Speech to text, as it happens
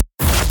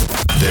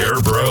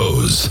They're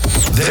bros.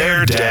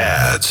 They're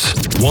dads.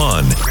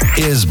 One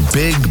is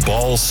big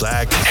ball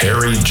sack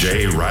Harry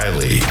J.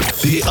 Riley.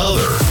 The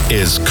other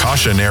is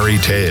cautionary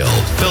tale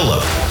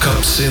Philip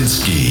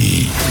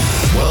Kopsinski.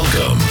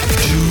 Welcome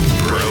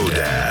to Bro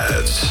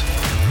Dads.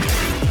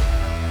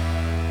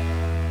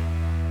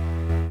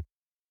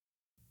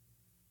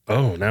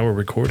 Oh, now we're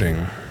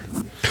recording.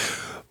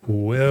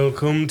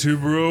 Welcome to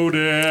Bro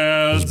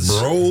Dads.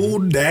 Bro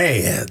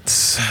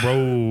Dads.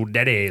 Bro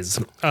Daddies.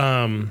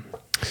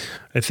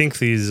 I think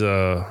these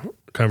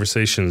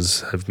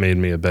conversations have made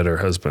me a better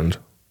husband.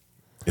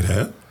 It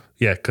had?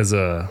 Yeah, because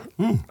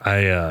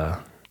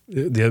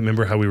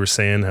remember how we were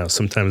saying how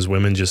sometimes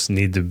women just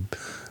need to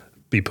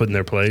be put in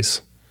their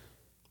place?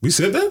 We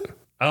said that?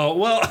 Oh,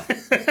 well,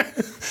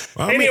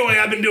 anyway,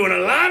 I've been doing a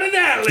lot of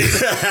that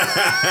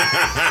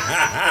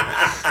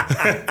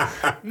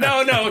lately.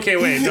 No, okay,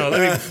 wait, no,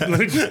 let me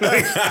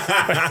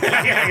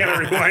I gotta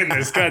rewind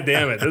this, god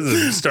damn it, this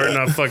is starting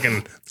off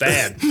fucking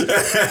bad.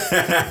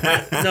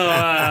 No,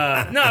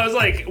 I was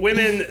like,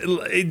 women,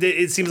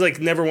 it seems like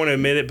never want to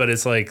admit it, but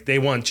it's like, they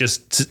want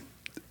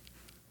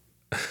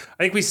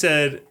I think we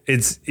said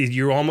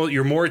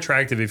you're more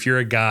attractive if you're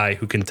a guy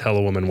who can tell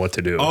a woman what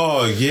to do.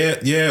 Oh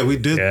yeah, we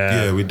did.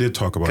 Yeah, we did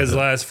talk about that. Because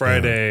last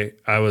Friday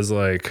I was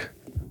like,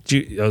 do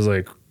you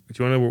want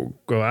to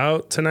go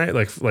out tonight?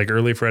 Like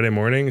early Friday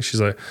morning.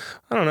 She's like,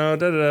 I don't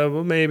know.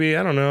 Well, maybe.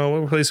 I don't know.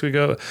 What place we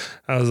go?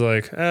 I was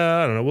like,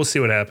 I don't know. We'll see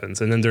what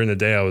happens. And then during the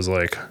day, I was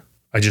like,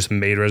 I just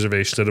made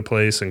reservations at a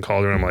place and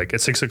called her. I'm like, at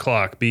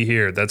 6:00, be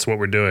here. That's what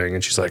we're doing.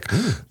 And she's like,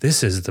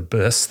 this is the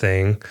best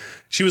thing.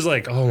 She was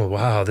like, oh,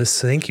 wow,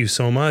 thank you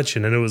so much.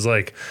 And then it was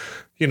like,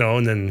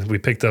 and then we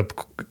picked up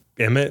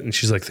Emmett and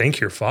she's like, thank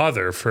your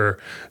father for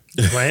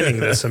planning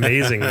this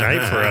amazing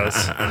night for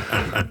us.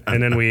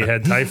 And then we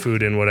had Thai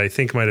food in what I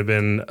think might have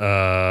been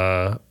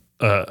a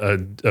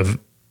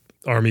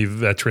Army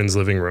veterans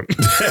living room.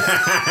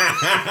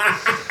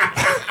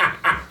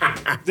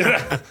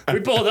 We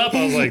pulled up.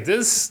 I was like,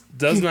 this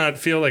does not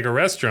feel like a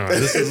restaurant.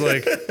 This is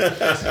like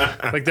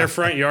their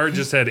front yard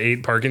just had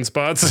 8 parking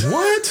spots.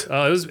 What?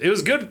 It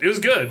was good. It was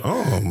good.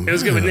 Oh, man. It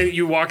was good. And then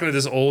you walk into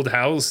this old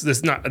house.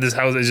 This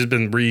house has just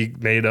been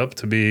remade up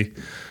to be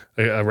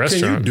a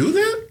restaurant. Can you do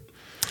that?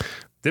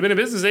 They've been in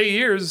business 8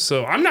 years,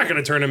 so I'm not going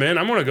to turn them in.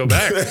 I'm going to go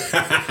back.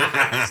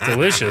 It's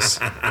delicious.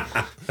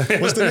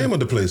 What's the name of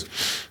the place?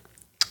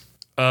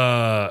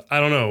 I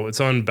don't know. It's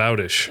on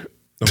Bowdish.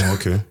 Oh,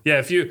 okay. Yeah,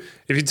 if you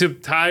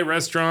took Thai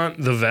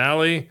restaurant, the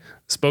Valley,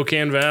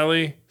 Spokane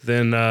Valley,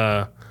 then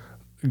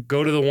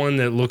go to the one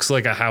that looks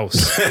like a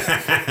house.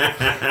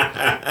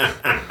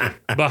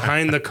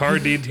 Behind the car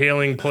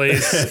detailing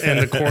place and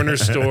the corner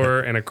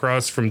store and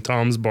across from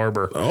Tom's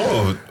Barber.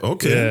 Oh,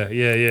 okay.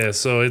 Yeah.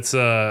 So it's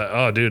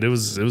dude, it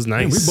was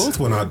nice. We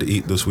both went out to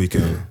eat this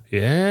weekend.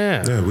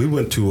 Yeah. Yeah, we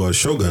went to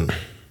Shogun.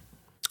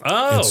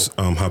 Oh. It's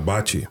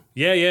hibachi.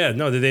 Yeah.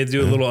 No, did they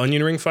do a little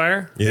onion ring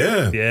fire?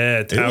 Yeah.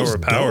 Yeah, Tower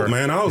of Power. Dope,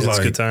 man. I was It's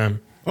like, a good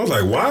time. I was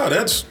like, wow,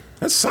 that's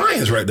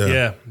science right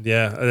there.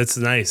 Yeah, that's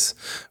nice.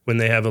 When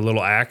they have a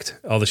little act,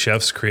 all the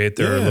chefs create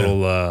their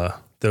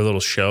little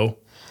show.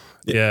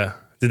 Yeah.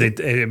 Did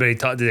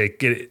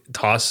they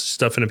toss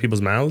stuff into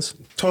people's mouths?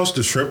 Toss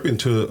the shrimp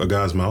into a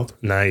guy's mouth.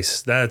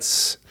 Nice.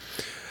 That's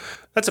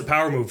a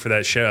power move for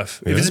that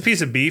chef. If it's a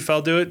piece of beef,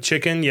 I'll do it.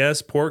 Chicken,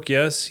 yes. Pork,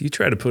 yes. You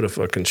try to put a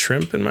fucking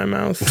shrimp in my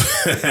mouth,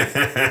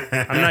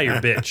 I'm not your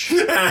bitch.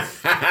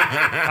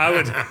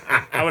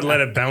 I would let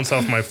it bounce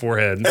off my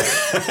forehead. And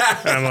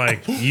I'm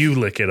like, you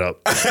lick it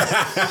up.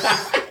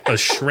 A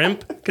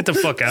shrimp? Get the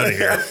fuck out of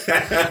here.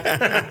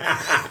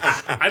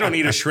 I don't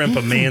eat a shrimp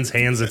a man's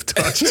hands have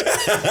touched.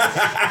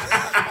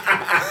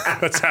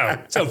 That's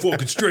how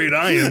fucking straight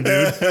I am,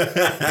 dude.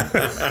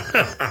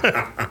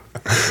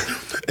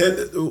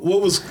 And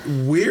what was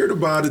weird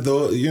about it,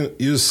 though,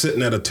 you're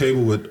sitting at a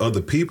table with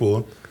other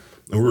people,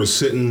 and we were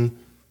sitting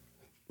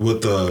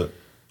with a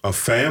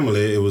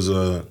family. It was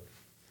a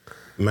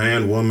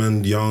man,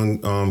 woman,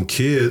 young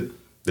kid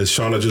that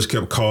Shauna just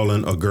kept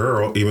calling a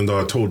girl, even though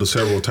I told her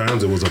several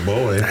times it was a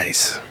boy.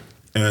 Nice.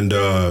 And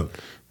the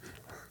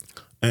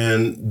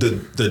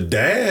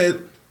dad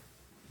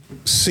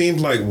seemed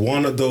like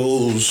one of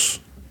those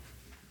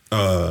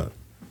I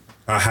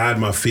hide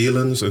my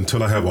feelings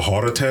until I have a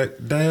heart attack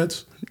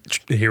dads.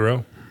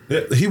 Hero.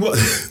 Yeah, he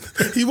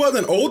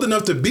wasn't old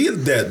enough to be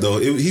that though.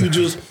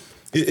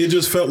 It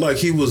just felt like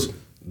he was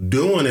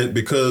doing it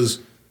because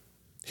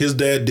his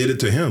dad did it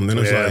to him. And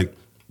it's like,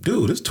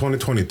 dude, it's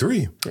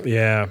 2023.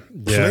 Yeah.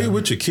 Play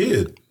with your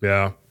kid.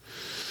 Yeah.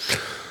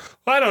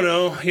 I don't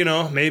know.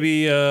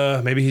 Maybe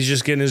he's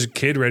just getting his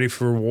kid ready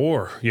for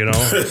war.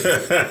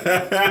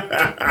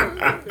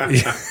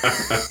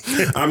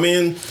 I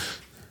mean,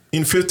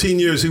 in 15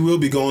 years, he will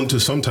be going to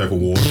some type of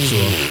war.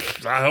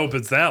 So I hope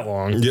it's that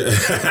long. yeah,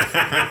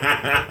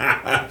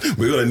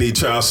 we're gonna need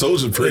child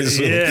soldiers pretty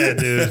soon. Yeah,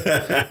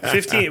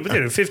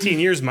 dude. 15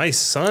 years, my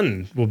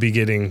son will be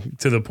getting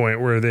to the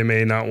point where they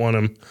may not want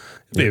him.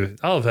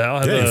 I'll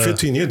have in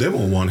 15 years, they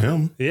won't want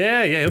him.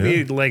 Yeah, he'll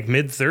be like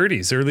mid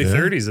 30s, early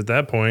 30s at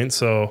that point.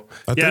 So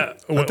I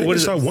think they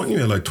start wanting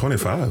you at like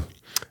 25.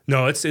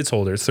 No, it's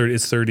older. It's 30.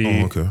 It's 30.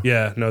 Oh, okay.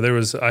 Yeah, no,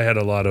 I had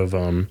a lot of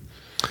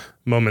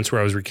moments where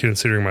I was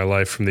reconsidering my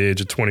life from the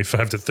age of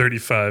 25 to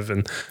 35.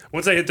 And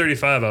once I hit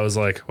 35, I was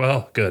like,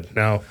 well, good.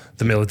 Now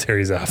the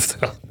military's off.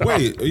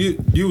 Wait,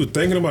 you were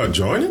thinking about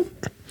joining?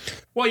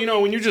 Well,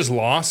 when you're just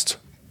lost,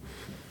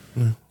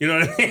 you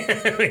know what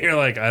I mean? You're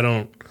like, I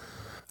don't.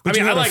 But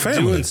I like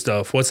doing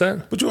stuff. What's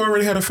that? But you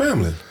already had a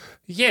family.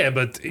 Yeah,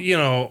 but,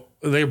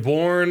 they're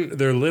born,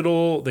 they're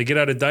little, they get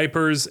out of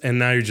diapers, and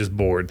now you're just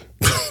bored.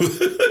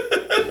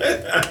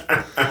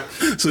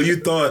 So you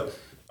thought,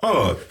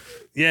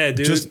 yeah,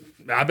 dude.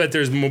 I bet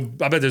there's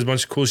a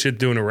bunch of cool shit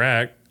doing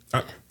Iraq.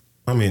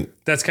 I mean,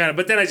 that's kind of.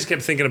 But then I just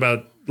kept thinking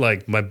about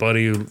like my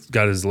buddy who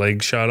got his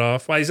leg shot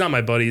off. Well, he's not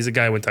my buddy. He's a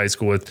guy I went to high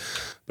school with,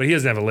 but he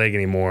doesn't have a leg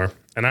anymore.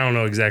 And I don't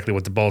know exactly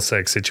what the ball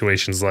sack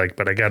situation's like,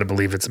 but I got to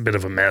believe it's a bit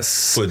of a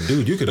mess. But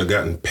dude, you could have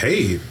gotten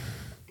paid.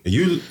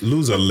 You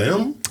lose a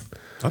limb.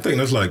 I think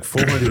that's like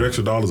 $400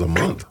 extra a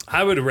month.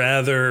 I would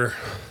rather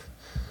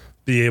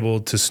be able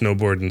to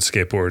snowboard and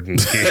skateboard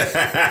and ski.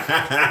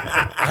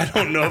 I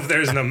don't know if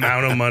there's an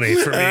amount of money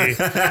for me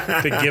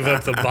to give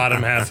up the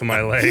bottom half of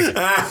my leg.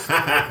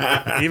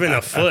 Even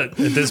a foot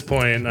at this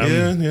point.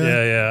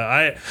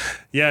 Yeah.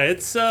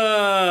 It's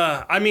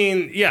I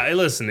mean, yeah,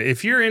 listen,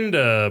 if you're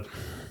into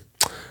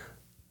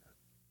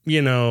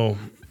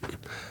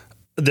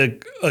the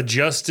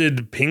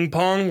adjusted ping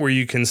pong where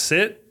you can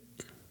sit,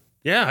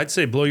 yeah, I'd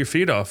say blow your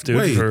feet off, dude.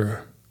 Wait,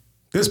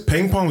 this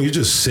ping pong, you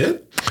just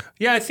sit?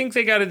 Yeah, I think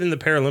they got it in the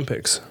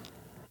Paralympics.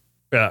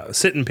 Yeah,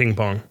 sitting ping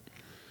pong.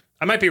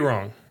 I might be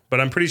wrong,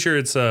 but I'm pretty sure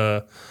it's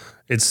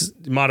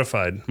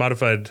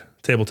modified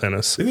table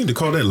tennis. They need to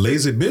call that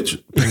lazy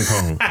bitch ping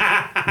pong.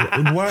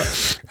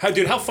 What?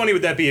 How funny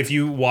would that be if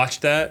you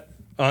watched that?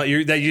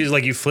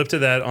 You flip to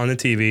that on the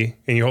TV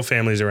and your whole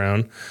family's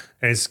around.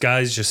 And it's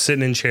guys just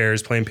sitting in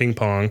chairs playing ping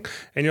pong.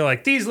 And you're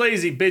like, these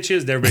lazy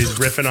bitches. And everybody's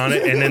riffing on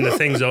it. And then the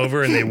thing's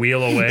over and they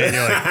wheel away. And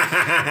you're like,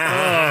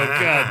 oh,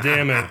 God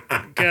damn it.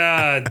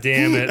 God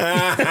damn it.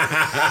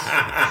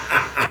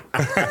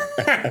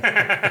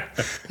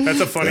 That's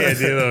a funny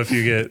idea, though, if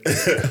you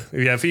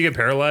get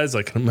paralyzed.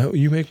 Like,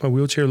 you make my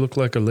wheelchair look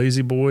like a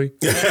lazy boy.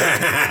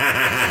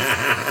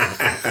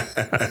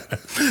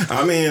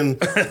 I mean,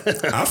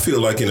 I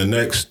feel like in the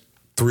next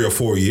 3 or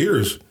 4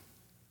 years,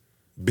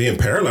 being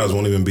paralyzed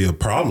won't even be a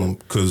problem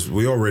because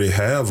we already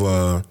have,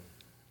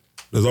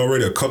 there's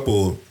already a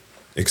couple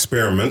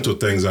experimental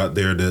things out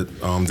there that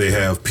they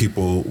have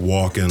people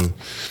walking.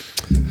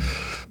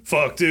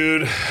 Fuck,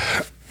 dude.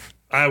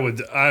 I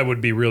would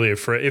be really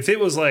afraid. If it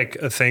was like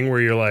a thing where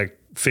you're like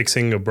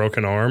fixing a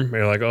broken arm,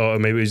 you're like, oh,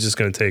 maybe it's just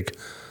going to take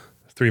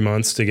 3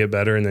 months to get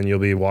better and then you'll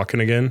be walking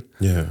again.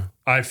 Yeah.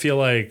 I feel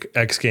like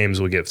X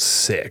Games would get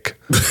sick.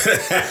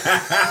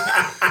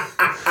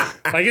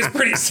 Like, it's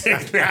pretty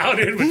sick now,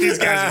 dude, but these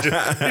guys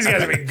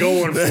have been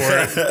going for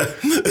it.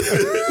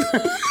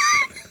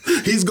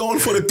 He's going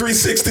for the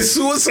 360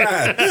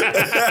 suicide.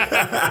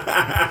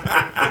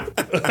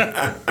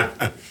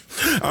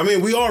 I mean,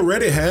 we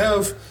already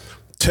have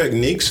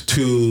techniques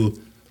to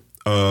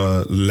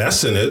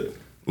lessen it.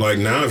 Like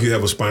now, if you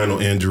have a spinal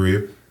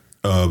injury,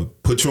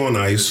 put you on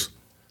ice,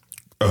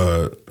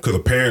 because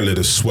apparently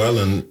the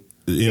swelling,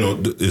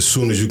 as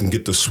soon as you can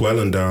get the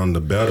swelling down,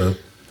 the better.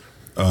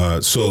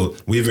 So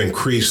we've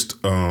increased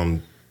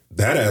that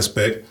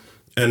aspect,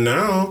 and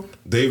now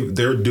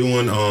they're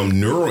doing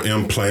neural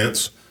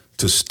implants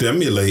to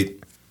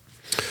stimulate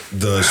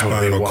the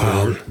spinal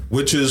cord,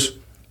 which is,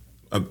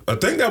 I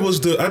think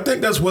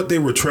that's what they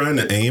were trying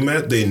to aim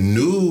at. They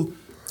knew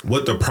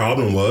what the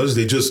problem was.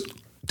 They just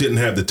didn't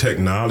have the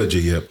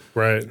technology yet.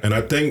 Right. And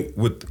I think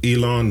with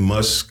Elon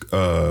Musk,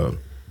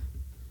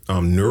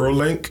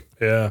 Neuralink,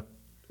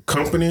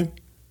 company,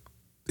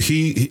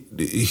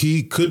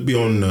 he could be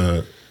on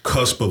the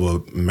cusp of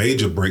a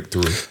major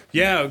breakthrough.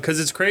 Yeah, because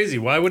it's crazy.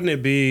 Why wouldn't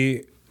it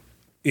be?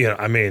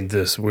 I mean,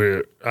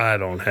 I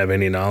don't have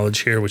any knowledge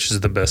here, which is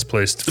the best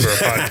place for a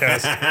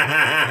podcast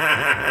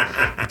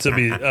to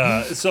be.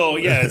 So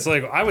yeah, it's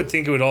like I would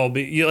think it would all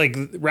be like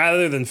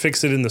rather than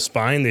fix it in the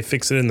spine, they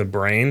fix it in the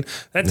brain.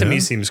 That to me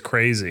seems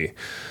crazy.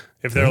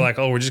 If they're like,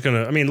 oh, we're just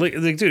gonna. I mean, like,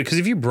 dude, because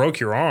if you broke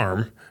your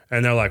arm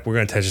and they're like, we're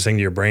gonna attach this thing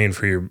to your brain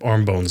for your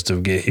arm bones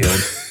to get healed,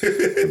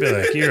 I'd be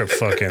like, you're a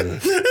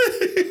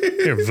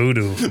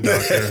voodoo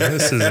doctor.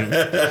 This isn't.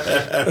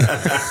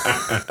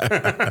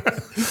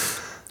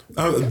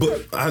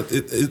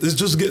 It's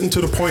just getting to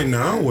the point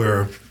now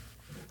where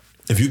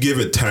if you give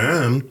it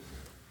time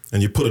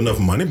and you put enough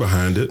money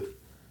behind it,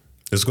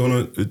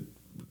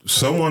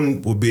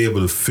 someone will be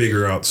able to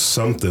figure out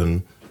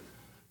something.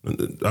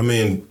 I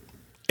mean,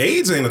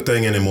 AIDS ain't a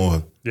thing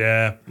anymore.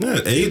 Yeah. Yeah,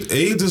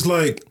 AIDS is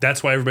like.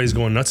 That's why everybody's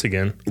going nuts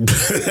again.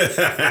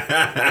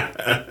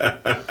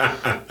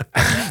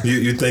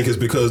 You think it's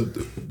because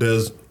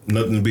there's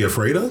nothing to be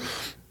afraid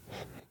of?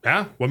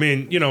 Yeah. Well, I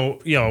mean,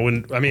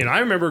 I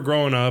remember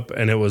growing up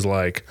and it was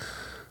like,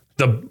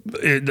 if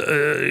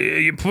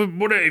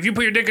you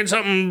put your dick in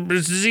something,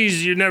 it's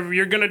disease,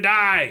 you're going to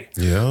die.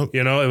 Yeah.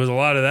 It was a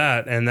lot of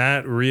that. And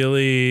that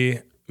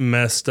really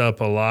messed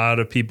up a lot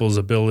of people's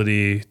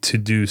ability to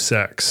do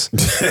sex.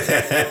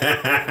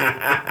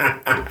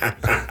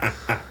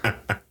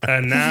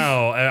 And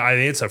now I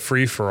think it's a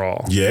free for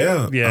all.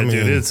 Yeah. Yeah,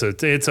 dude,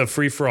 it's a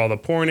free for all. The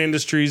porn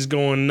industry's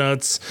going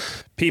nuts.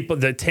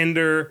 The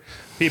Tinder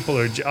people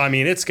are,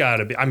 it's got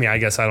to be, I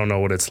guess I don't know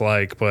what it's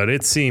like, but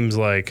it seems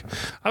like,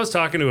 I was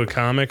talking to a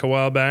comic a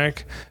while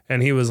back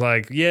and he was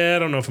like, yeah, I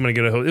don't know if I'm going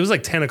to get it was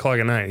like 10 o'clock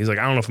at night. He's like,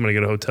 I don't know if I'm going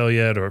to get a hotel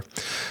yet or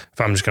if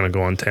I'm just going to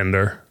go on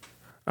Tinder.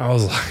 I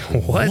was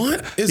like, what?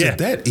 What? Is it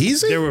that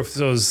easy? There were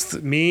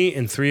me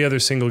and 3 other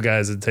single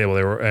guys at the table.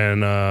 They were,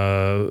 and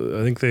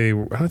I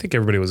think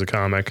everybody was a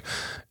comic.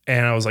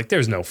 And I was like,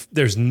 there's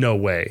no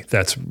way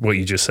that's what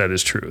you just said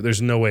is true.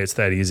 There's no way it's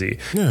that easy.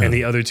 Yeah. And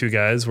the other 2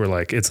 guys were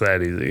like, it's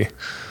that easy.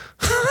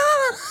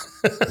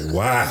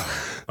 Wow.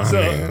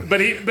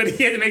 But he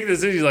had to make the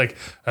decision. He's like,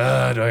 do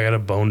I gotta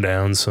bone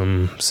down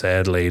some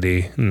sad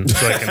lady so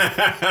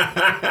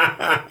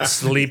I can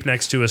sleep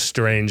next to a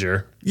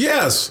stranger?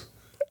 Yes.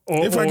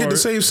 If I get to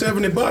save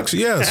 $70,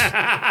 yes.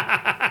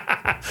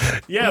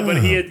 Yeah,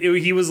 but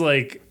he was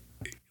like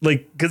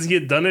because he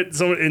had done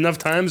it enough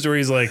times where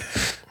he's like,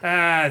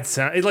 it's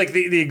like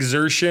the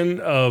exertion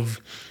of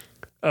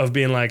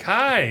being like,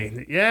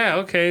 hi, yeah,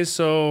 okay,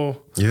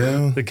 so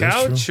the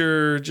couch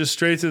or just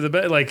straight to the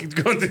bed, like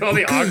going through all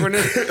the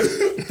awkwardness.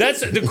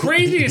 That's the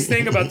craziest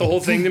thing about the whole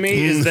thing to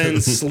me is then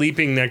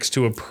sleeping next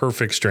to a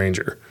perfect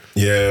stranger.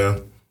 Yeah.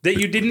 That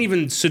you didn't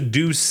even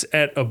seduce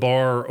at a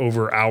bar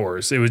over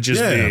hours. It would just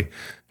be,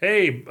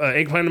 hey,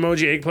 eggplant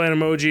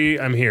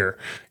emoji, I'm here.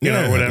 You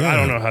know, whatever. Yeah. I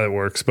don't know how that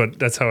works, but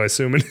that's how I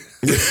assume it.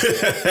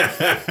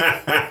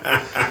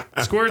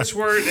 Squirt,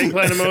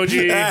 eggplant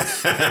emoji.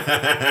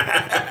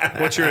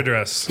 What's your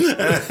address?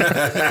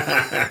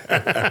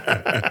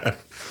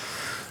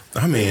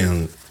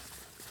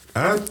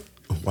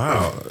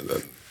 Wow.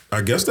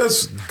 I guess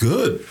that's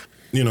good.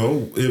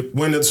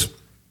 When it's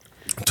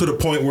to the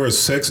point where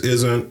sex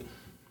isn't,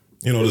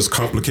 this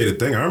complicated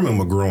thing. I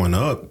remember growing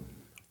up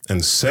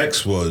and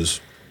sex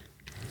was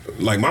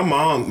like my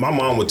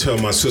mom would tell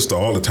my sister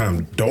all the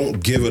time,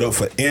 don't give it up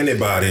for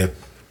anybody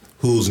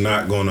who's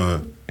not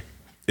gonna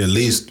at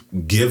least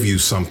give you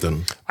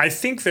something. I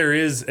think there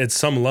is at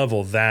some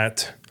level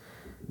that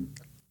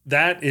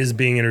is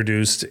being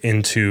introduced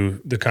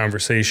into the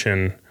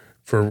conversation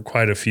for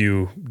quite a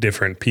few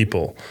different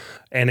people.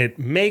 And it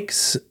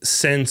makes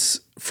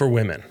sense for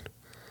women.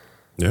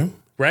 Yeah.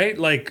 Right?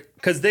 Like,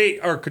 because they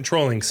are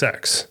controlling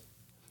sex.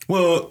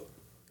 Well,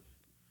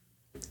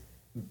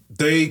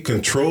 they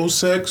control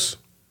sex,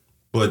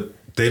 but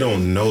they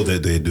don't know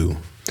that they do.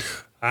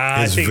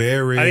 I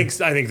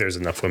think there's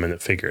enough women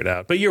that figure it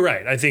out. But you're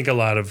right. I think a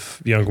lot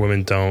of young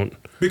women don't.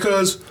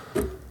 Because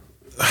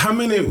how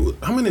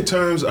many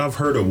times I've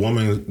heard a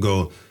woman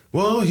go,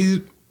 well,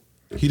 he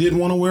didn't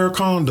want to wear a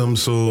condom,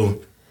 so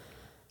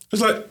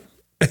it's like,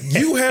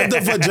 you have the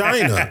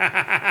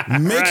vagina.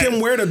 Make him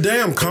wear the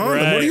damn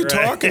condom. What are you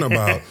talking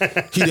about?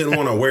 He didn't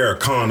want to wear a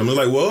condom. It's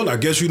like, well, I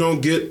guess you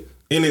don't get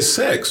any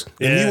sex.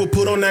 And he would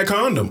put on that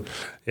condom.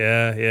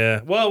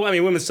 Yeah. Well,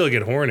 women still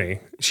get horny.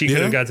 She could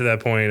have got to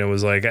that point and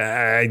was like,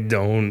 I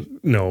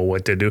don't know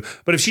what to do.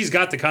 But if she's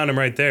got the condom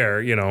right there,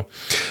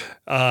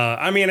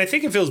 I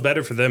think it feels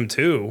better for them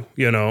too,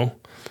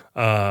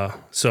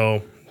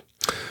 So,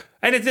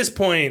 and at this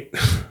point,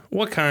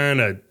 what kind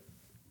of...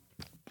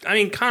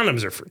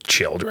 condoms are for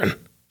children.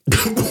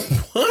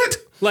 What?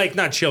 Like,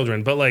 not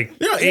children, but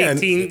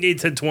 18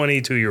 to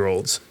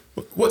 22-year-olds.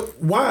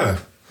 What? Why?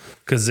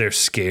 Because they're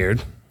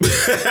scared. They're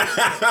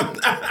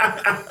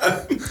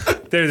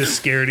the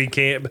scaredy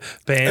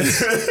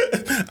pants.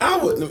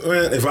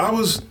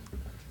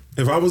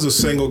 If I was a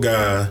single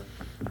guy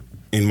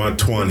in my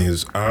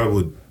 20s, I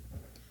would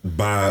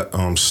buy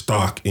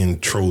stock in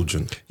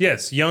Trojan.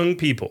 Yes, young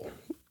people,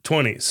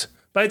 20s.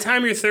 By the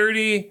time you're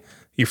 30...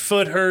 Your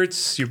foot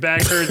hurts, your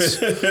back hurts.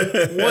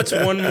 What's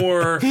one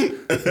more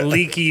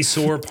leaky,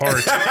 sore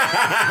part?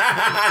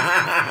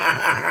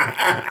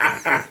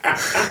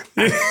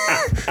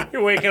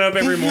 You're waking up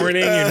every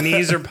morning, your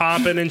knees are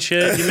popping and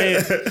shit. You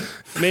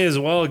may as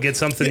well get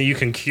something that you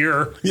can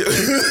cure.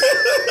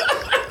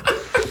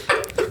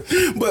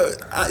 But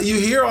you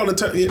hear all the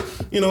time,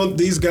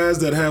 these guys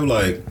that have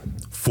like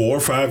 4 or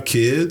 5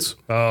 kids.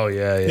 Oh,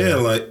 yeah. Yeah,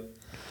 like,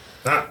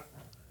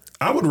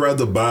 I would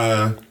rather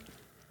buy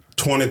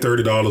 $20,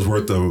 $30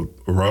 worth of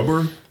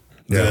rubber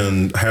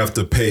than have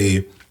to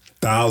pay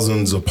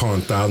thousands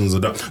upon thousands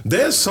of dollars.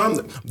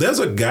 There's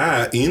a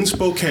guy in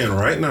Spokane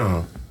right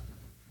now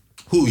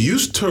who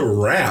used to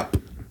rap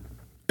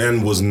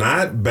and was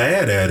not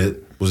bad at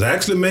it, was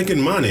actually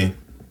making money,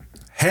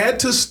 had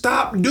to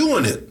stop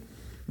doing it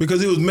because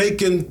he was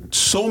making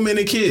so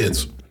many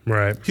kids.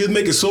 Right. He was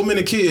making so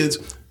many kids.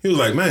 He was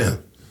like,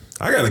 man,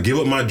 I got to give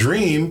up my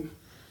dream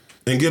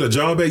and get a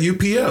job at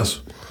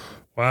UPS.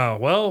 Wow.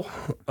 Well,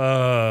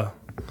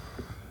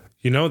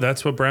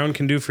 that's what Brown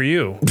can do for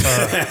you.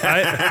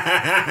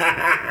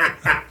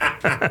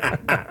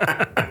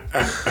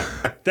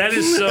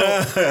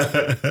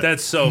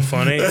 That's so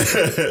funny.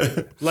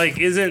 Like,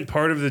 isn't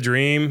part of the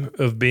dream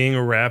of being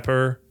a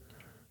rapper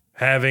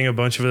having a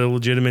bunch of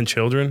illegitimate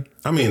children?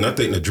 I mean, I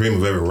think the dream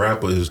of every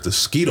rapper is to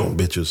skeet on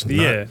bitches.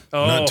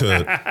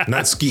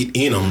 Not skeet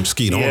in them,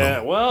 skeet on them.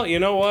 Yeah, well, you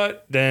know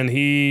what? Then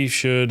he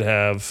should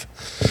have...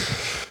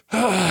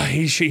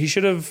 he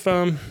should have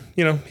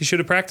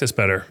practiced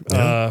better.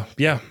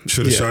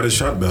 Should have shot his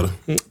shot better.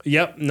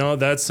 Yep. No,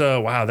 that's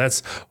wow.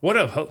 That's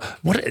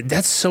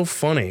that's so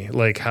funny.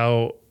 Like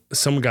how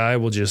some guy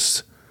will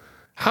just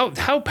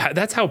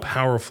that's how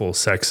powerful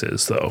sex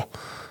is though.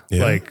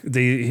 Yeah. Like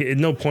at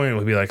no point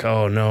would be like,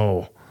 oh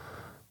no,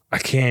 I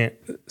can't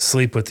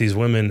sleep with these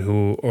women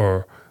who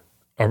are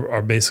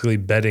basically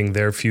betting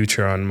their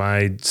future on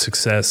my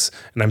success,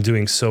 and I'm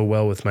doing so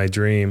well with my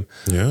dream.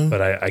 Yeah.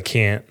 But I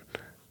can't.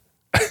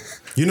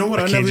 You know what?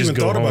 I never even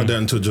thought about that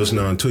until just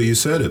now, until you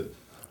said it.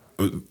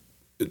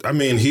 I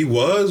mean, he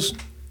was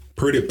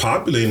pretty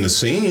popular in the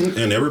scene,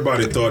 and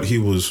everybody thought he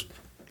was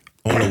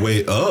on the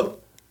way up.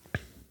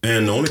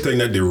 And the only thing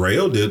that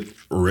derailed it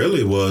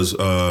really was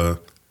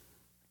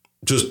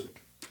just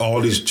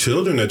all these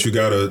children that you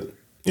gotta,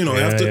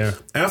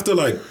 after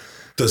like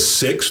the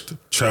 6th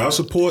child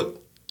support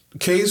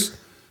case,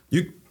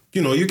 you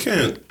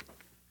can't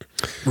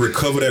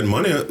recover that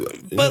money.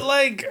 But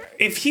like,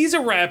 if he's a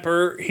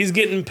rapper, he's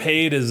getting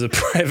paid as a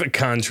private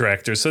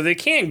contractor, so they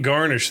can't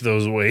garnish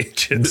those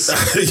wages.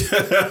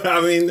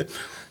 I mean,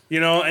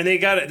 and they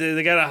got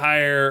to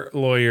hire a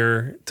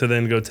lawyer to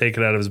then go take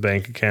it out of his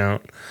bank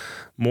account.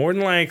 More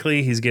than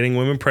likely, he's getting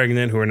women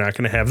pregnant who are not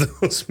going to have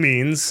those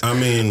means. I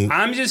mean,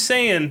 I'm just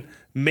saying,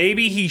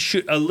 maybe he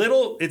should a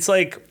little. It's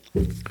like,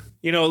 a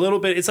little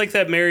bit. It's like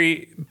that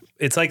Mary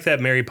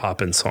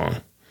Poppins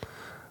song.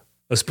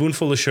 A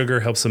spoonful of sugar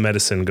helps the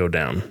medicine go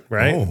down,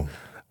 right? Oh.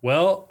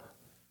 Well,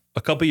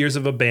 a couple years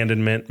of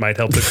abandonment might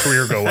help the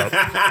career go up.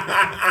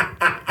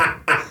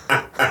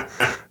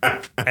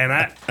 And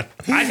I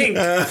think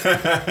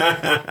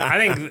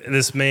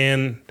this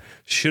man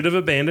should have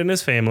abandoned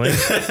his family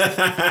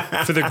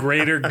for the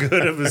greater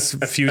good of his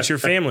future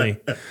family.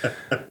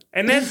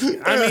 And that's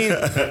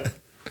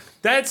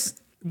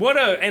what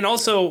an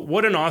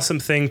awesome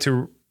thing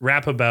to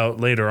rap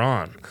about later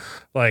on.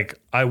 Like,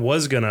 I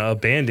was going to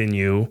abandon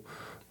you,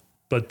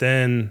 but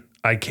then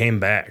I came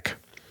back,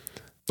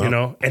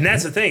 and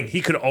that's the thing.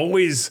 He could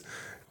always,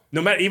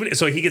 no matter, even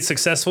so he gets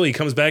successful, he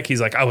comes back. He's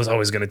like, I was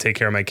always going to take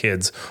care of my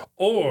kids.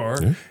 Or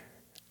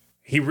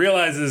he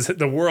realizes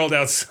the world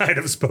outside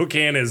of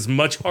Spokane is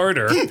much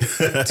harder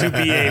to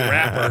be a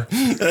rapper.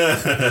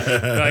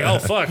 Like, oh,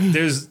 fuck,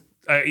 there's,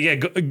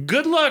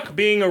 good luck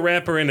being a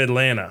rapper in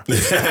Atlanta.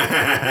 There's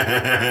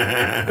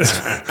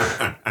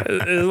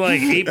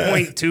like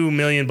 8.2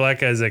 million black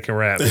guys that can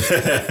rap.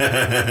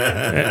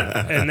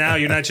 And now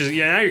you're not just,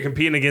 now you're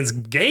competing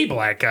against gay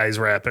black guys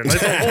rapping. Like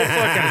the whole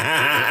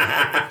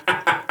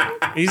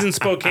fucking, he's in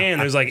Spokane.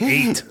 There's like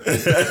 8.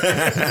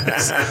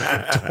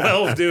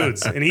 12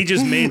 dudes. And he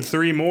just made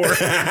 3 more.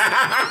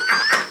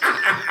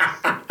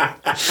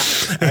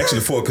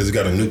 Actually 4, because he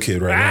got a new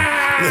kid right now.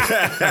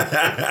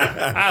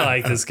 I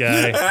like this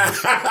guy.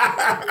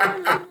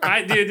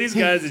 Dude, these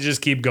guys that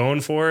just keep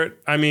going for it.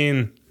 I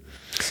mean,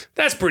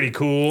 that's pretty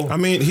cool. I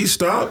mean, he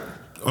stopped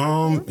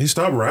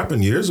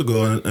rapping years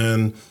ago,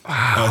 and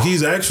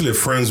he's actually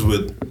friends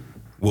with,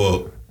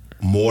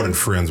 more than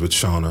friends with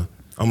Shauna.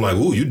 I'm like,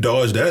 ooh, you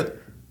dodged that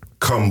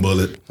cum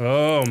bullet.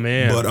 Oh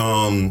man. But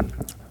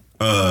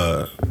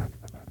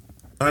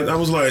I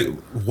was like,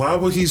 why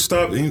would he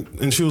stop?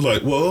 And she was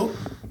like, well,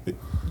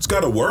 it's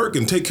got to work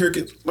and take care of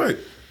kids. Like,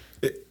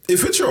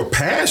 if it's your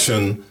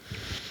passion.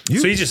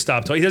 So he just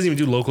stopped. He doesn't even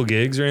do local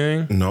gigs or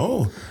anything?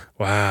 No.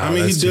 Wow. I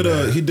mean, he did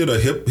a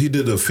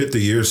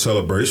 50-year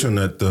celebration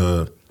at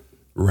the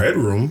Red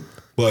Room,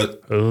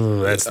 but.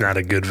 Oh, that's not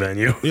a good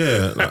venue.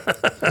 Yeah. But.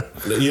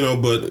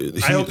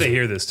 I hope they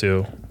hear this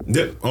too.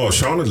 Yeah. Oh,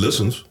 Shauna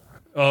listens.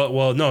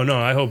 Well, no.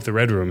 I hope the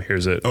Red Room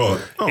hears it.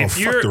 Fuck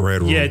the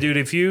Red Room. Yeah, dude.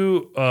 If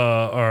you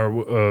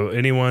are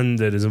anyone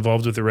that is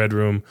involved with the Red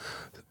Room,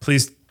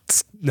 please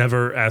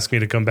never ask me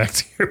to come back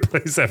to your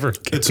place ever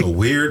again. It's a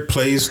weird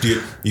place.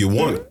 You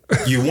want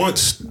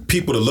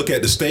people to look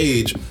at the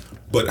stage,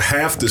 but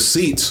half the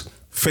seats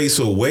face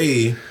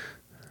away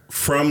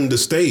from the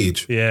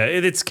stage. Yeah,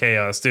 it's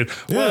chaos, dude.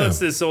 Yeah. Well, it's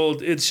this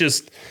old. It's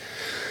just.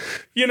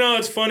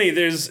 It's funny.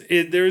 There's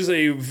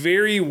a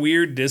very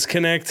weird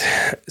disconnect.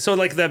 So,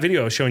 like that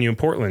video I was showing you in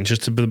Portland,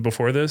 just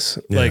before this,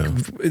 like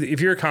if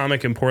you're a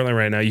comic in Portland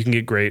right now, you can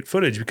get great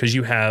footage because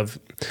you have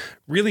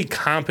really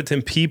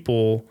competent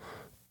people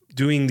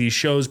doing these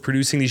shows,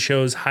 producing these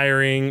shows,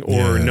 hiring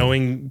or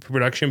knowing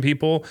production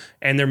people,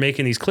 and they're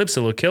making these clips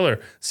that look killer.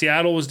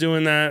 Seattle was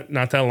doing that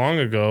not that long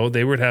ago.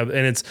 They would have,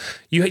 and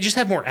you just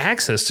have more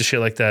access to shit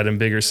like that in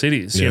bigger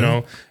cities, you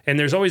know? And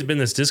there's always been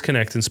this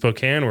disconnect in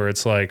Spokane where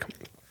it's like,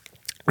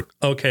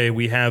 okay,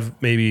 we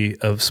have maybe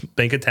a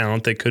bank of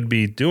talent that could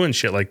be doing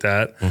shit like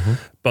that,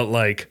 but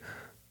like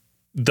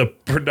the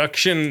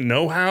production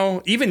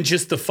know-how, even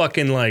just the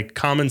fucking like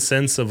common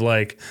sense of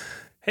like,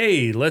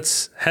 hey,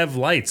 let's have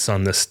lights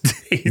on the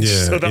stage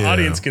so the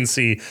audience can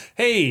see.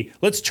 Hey,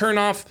 let's turn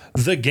off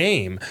the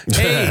game.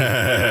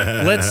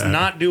 Hey, let's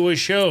not do a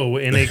show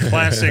in a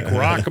classic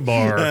rock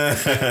bar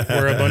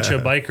where a bunch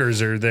of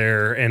bikers are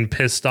there and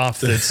pissed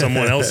off that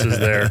someone else is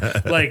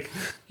there. Like,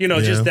 you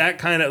know, just that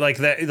kind of like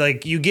that.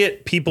 Like you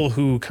get people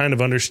who kind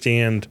of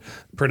understand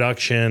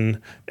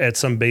production at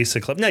some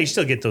basic level. Now you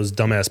still get those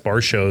dumbass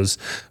bar shows,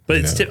 but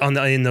it's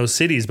in those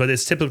cities. But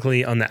it's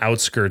typically on the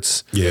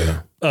outskirts.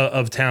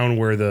 Of town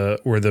where the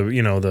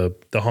you know the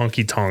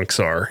honky tonks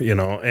are, you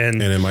know,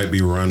 and it might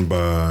be run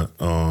by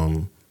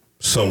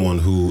someone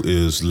who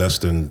is less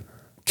than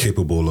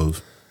capable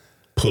of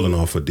pulling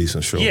off a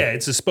decent show. Yeah,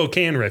 it's a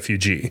Spokane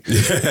refugee.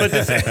 But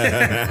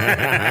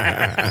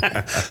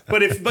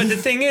the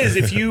thing is,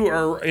 if you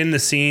are in the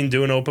scene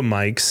doing open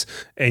mics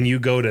and you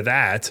go to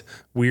that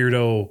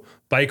weirdo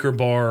biker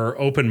bar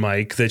open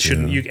mic that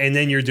shouldn't and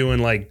then you're doing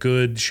like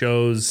good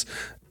shows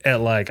at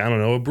like, I don't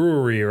know, a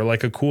brewery or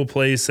like a cool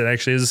place that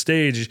actually has a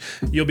stage,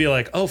 you'll be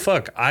like, oh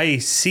fuck, I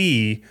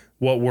see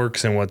what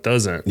works and what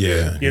doesn't.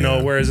 You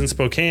know, whereas in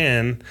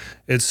Spokane,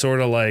 it's sort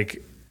of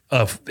like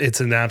it's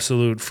an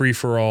absolute free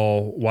for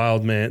all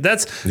wild man.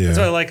 That's what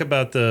I like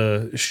about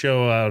the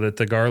show out at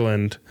the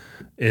Garland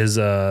is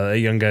a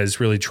young guy's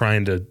really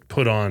trying to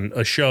put on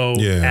a show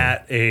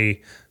at a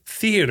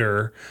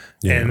theater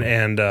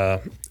and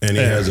he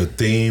has a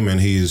theme and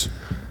he's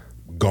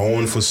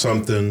going for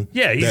something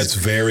that's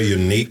very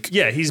unique.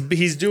 Yeah, he's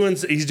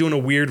doing a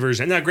weird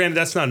version. Now, granted,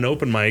 that's not an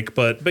open mic,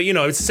 but you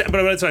know, that's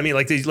what I mean.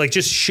 Like these, like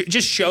just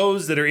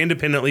shows that are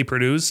independently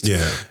produced.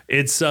 Yeah,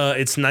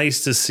 it's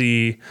nice to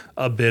see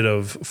a bit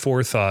of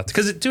forethought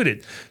because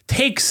it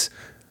takes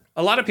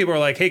a lot of people are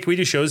like, hey, can we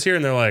do shows here?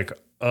 And they're like,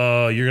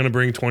 you're gonna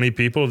bring 20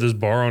 people to this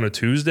bar on a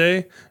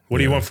Tuesday? What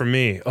do you want from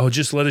me? Oh,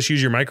 just let us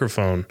use your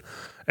microphone.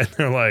 And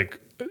they're like,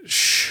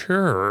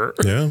 sure.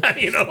 Yeah.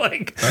 You know,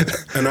 like.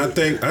 I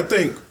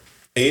think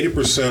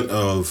 80%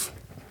 of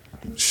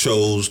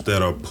shows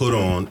that are put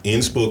on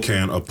in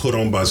Spokane are put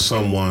on by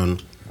someone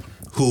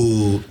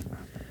who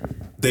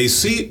they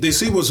see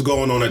what's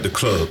going on at the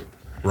club,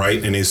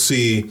 right? And they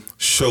see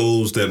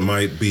shows that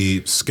might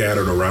be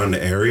scattered around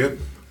the area.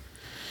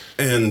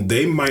 And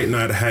they might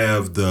not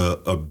have the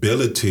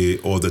ability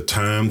or the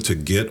time to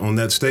get on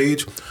that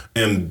stage.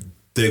 And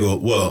they go,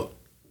 well,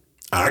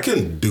 I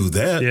can do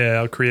that. Yeah,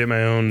 I'll create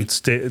my own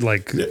stage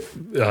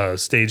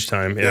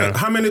time. Yeah.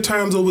 How many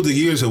times over the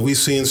years have we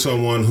seen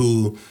someone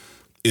who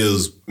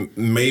is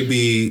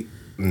maybe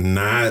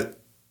not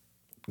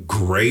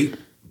great?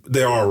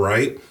 They're all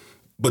right,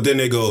 but then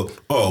they go,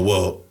 "Oh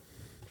well,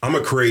 I'm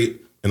gonna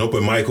create an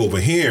open mic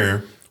over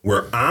here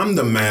where I'm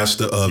the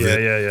master of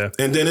it." Yeah.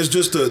 And then it's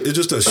just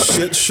a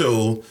shit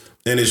show,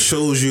 and it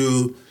shows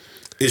you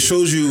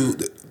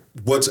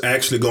what's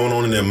actually going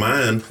on in their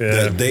mind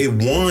that they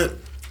want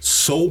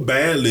so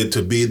badly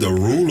to be the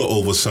ruler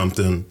over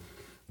something,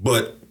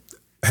 but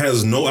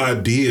has no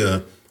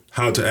idea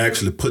how to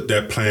actually put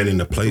that plan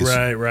into place.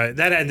 Right.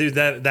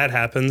 That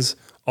happens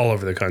all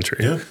over the country.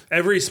 Yeah.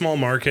 Every small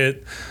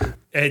market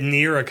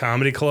near a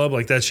comedy club,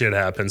 like that shit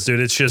happens, dude.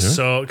 It's just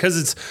so, because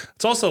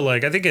it's also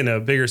like, I think in a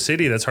bigger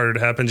city that's harder to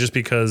happen just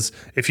because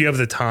if you have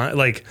the time,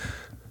 like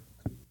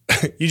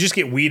you just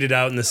get weeded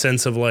out in the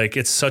sense of like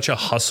it's such a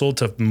hustle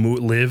to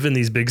live in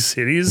these big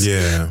cities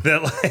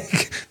that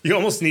like you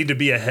almost need to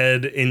be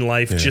ahead in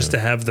life just to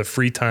have the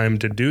free time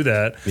to do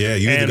that. Yeah,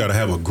 you either got to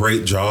have a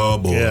great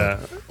job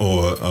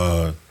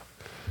or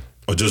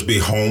just be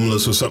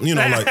homeless or something. You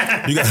know,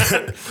 like you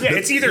got.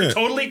 It's either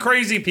totally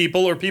crazy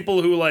people or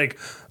people who like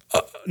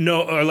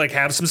know or like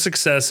have some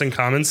success and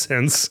common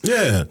sense.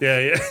 Yeah.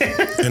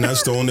 And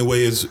that's the only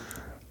way. Is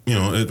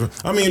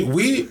I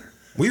mean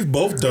We've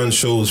both done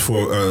shows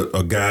for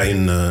a guy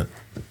in the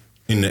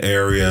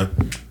area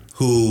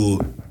who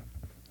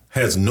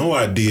has no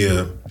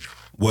idea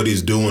what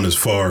he's doing as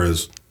far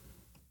as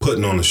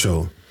putting on a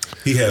show.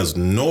 He has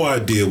no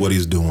idea what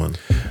he's doing,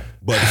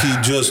 but he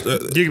just... you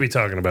could be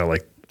talking about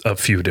like a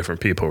few different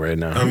people right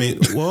now. I mean,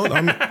 well,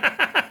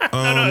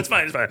 no, it's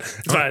fine.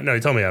 It's fine. No, you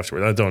tell me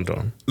afterwards.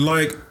 Don't.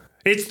 Like...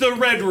 It's the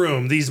Red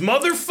Room. These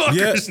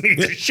motherfuckers need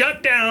to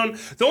shut down.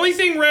 The only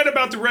thing red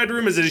about the Red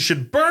Room is that it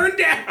should burn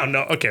down.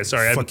 No, okay,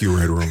 sorry. Fuck you,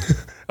 Red Room.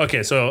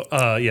 Okay, so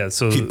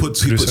so he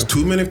puts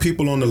too many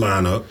people on the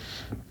lineup.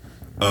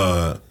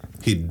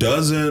 He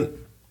doesn't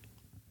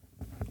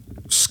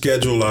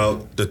schedule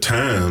out the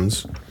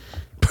times.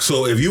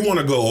 So if you want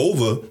to go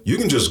over, you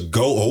can just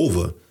go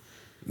over.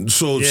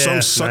 So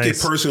some sucky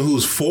person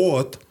who's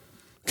fourth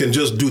can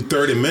just do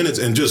 30 minutes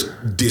and just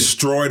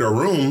destroy the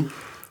room.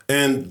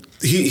 and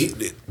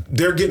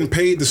they're getting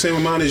paid the same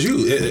amount as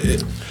you.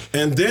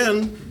 And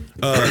then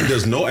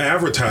there's no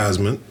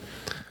advertisement.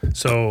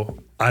 So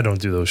I don't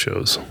do those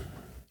shows.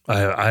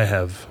 I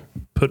have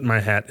put my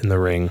hat in the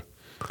ring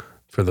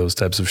for those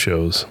types of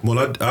shows. Well,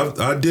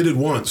 I did it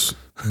once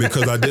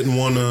because I didn't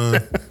want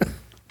to.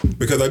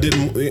 Because I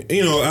didn't,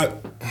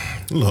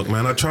 look,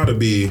 man. I try to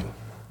be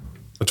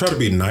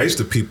nice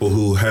to people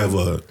who have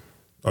a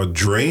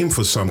dream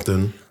for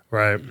something.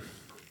 Right.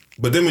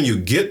 But then when you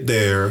get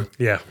there,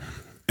 yeah,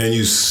 and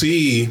you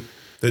see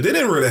that they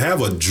didn't really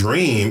have a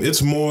dream,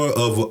 it's more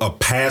of a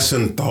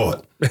passing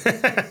thought.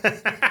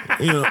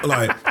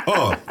 Like,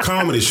 oh,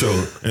 comedy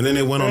show. And then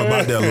they went on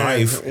about their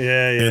life.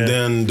 Yeah. And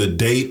then the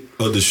date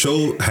of the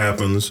show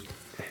happens,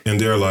 and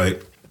they're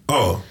like,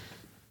 oh,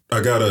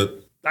 I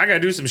gotta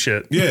do some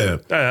shit. Yeah.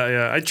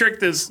 I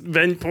tricked this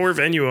poor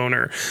venue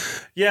owner.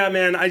 Yeah,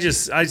 man. I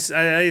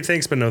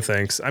thanks, but no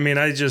thanks. I mean,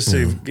 because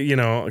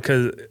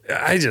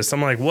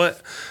I'm like,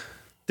 what?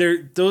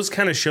 Those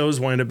kind of shows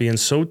wind up being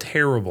so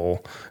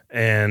terrible,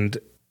 and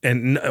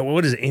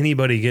what is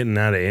anybody getting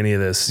out of any of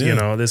this?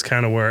 Yeah. This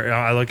kind of where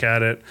I look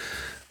at it.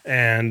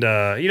 And,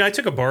 I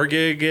took a bar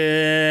gig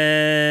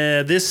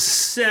this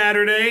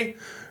Saturday.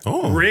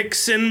 Oh.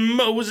 Rick's in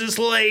Moses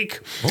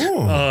Lake.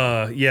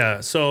 Oh.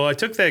 So I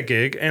took that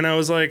gig and I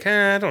was like,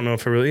 I don't know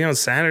if I really,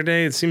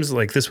 Saturday, it seems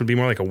like this would be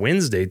more like a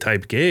Wednesday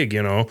type gig,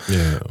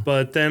 Yeah.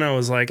 But then I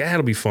was like,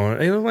 it'll be fun.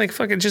 And I'm like,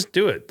 fucking just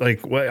do it.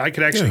 Like, what I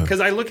could actually,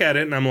 because I look at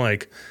it and I'm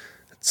like,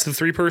 it's the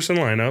 3-person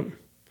lineup.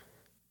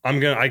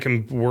 I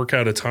can work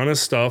out a ton of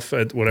stuff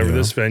at whatever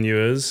this venue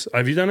is.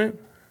 Have you done it?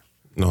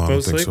 No, I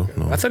don't think so.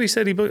 No. I thought he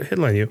said he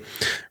headlined you.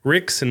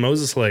 Rick's in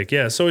Moses Lake.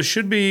 Yeah. So it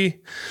should be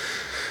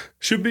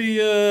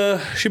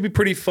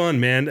pretty fun,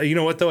 man. You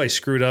know what though? I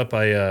screwed up.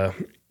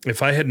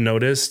 If I had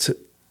noticed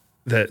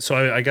that, so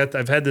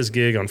I've had this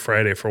gig on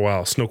Friday for a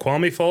while.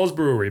 Snoqualmie Falls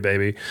Brewery,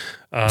 baby.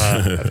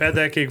 I've had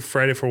that gig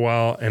Friday for a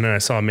while, and then I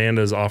saw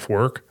Amanda's off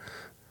work,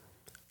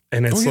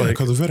 and it's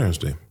because of Veterans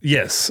Day.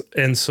 Yes,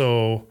 and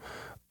so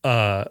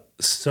I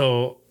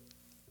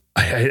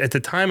at the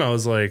time I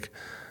was like,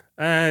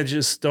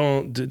 just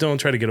don't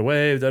try to get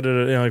away,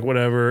 like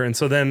whatever. And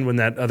so then when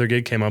that other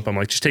gig came up, I'm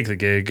like, just take the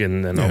gig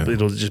and then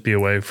it'll just be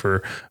away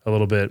for a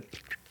little bit.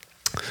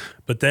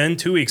 But then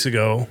 2 weeks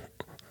ago,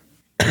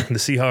 the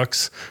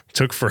Seahawks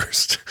took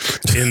first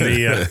in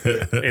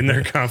in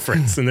their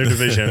conference, in their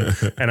division.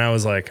 And I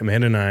was like,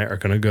 Amanda and I are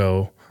going to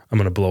go. I'm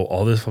going to blow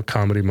all this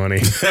comedy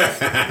money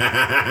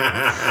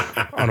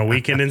on a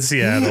weekend in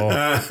Seattle.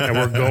 And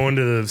we're going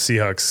to the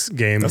Seahawks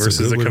game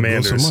versus the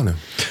Commanders.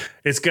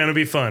 It's going to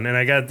be fun. And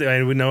I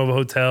know of a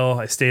hotel.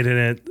 I stayed in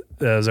it.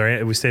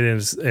 We stayed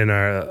in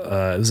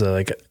our, it was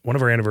like one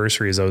of our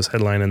anniversaries. I was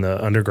headlining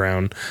the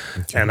Underground,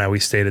 and we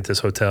stayed at this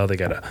hotel. They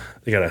got a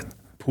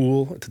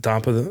pool at the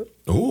top of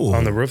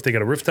on the roof. They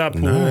got a rooftop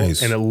pool, and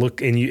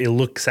it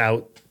looks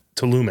out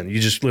to Lumen. You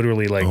just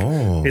literally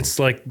it's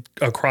like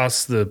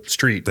across the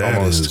street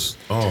almost.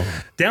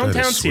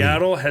 Downtown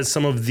Seattle has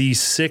some of the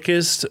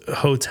sickest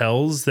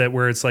hotels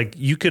where it's like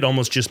you could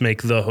almost just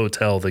make the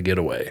hotel the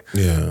getaway.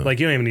 Yeah. Like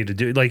you don't even need to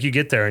do, like you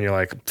get there and you're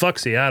like, fuck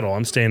Seattle,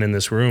 I'm staying in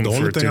this room for 2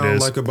 days. The only thing I don't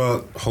like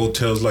about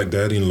hotels like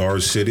that in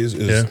large cities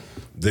is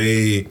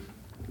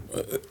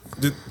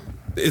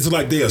it's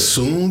like they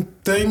assume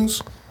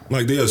things.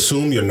 Like they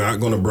assume you're not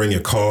going to bring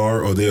your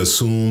car, or they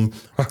assume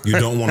you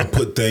don't want to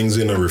put things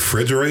in a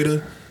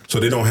refrigerator. So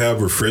they don't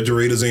have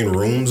refrigerators in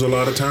rooms a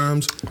lot of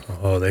times.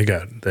 Oh, I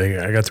got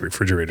the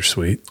refrigerator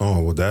suite.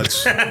 Oh, well,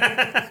 that's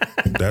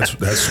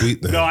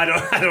sweet then. No, I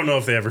don't know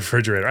if they have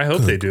refrigerator. I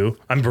hope they do.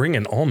 I'm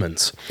bringing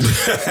almonds.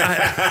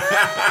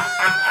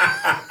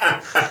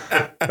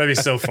 That'd be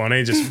so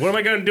funny. Just what am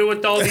I going to do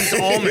with all these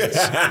almonds?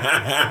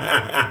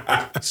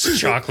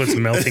 Chocolate's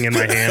melting in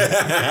my hand.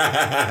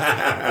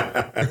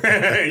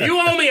 You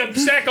owe me a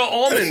sack of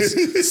almonds.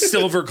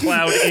 Silver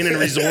Cloud Inn and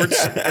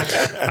Resorts. Resort?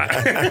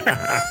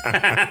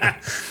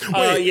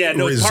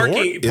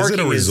 Parking. Is it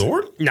a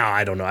resort? No,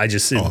 I don't know. I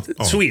just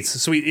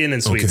suites, sweet inn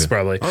and suites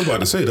probably. I was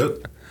about to say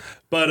that.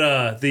 But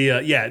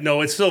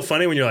it's still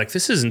funny when you're like,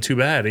 this isn't too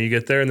bad, and you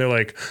get there and they're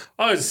like,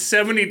 oh, it's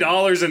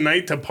 $70 a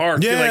night to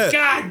park. Yeah. You're like,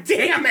 God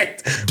damn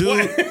it,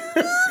 dude.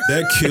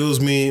 That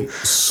kills me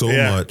so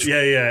much.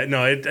 Yeah.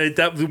 No,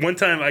 that one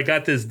time I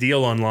got this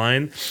deal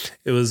online.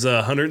 It was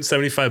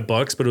 $175,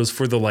 but it was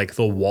for the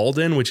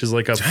Walden, which is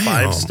like a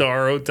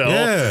 5-star hotel.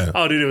 Yeah.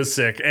 Oh, dude, it was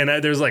sick. And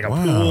there's like a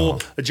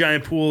pool, a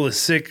giant pool, a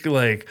sick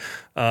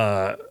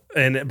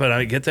but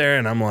I get there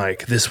and I'm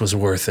like, this was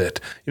worth it,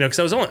 because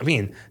I was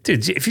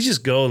dude, if you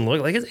just go and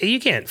look, like you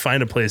can't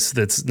find a place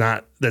that's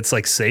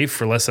like safe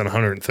for less than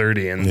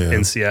 130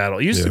 in Seattle.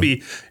 It used to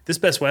be this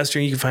Best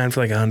Western you can find for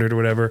like 100 or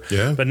whatever.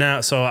 Yeah. But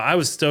now, so I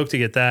was stoked to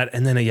get that,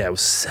 and then it was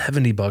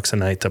 $70 a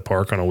night to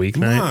park on a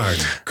weeknight. My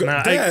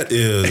God,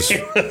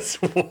 it was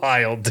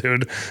wild,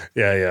 dude.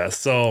 Yeah.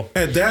 So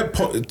at that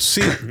point,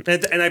 see,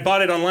 and I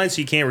bought it online,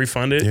 so you can't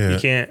refund it. You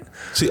can't.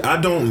 See, I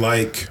don't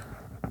like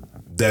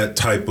that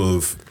type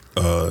of.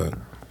 I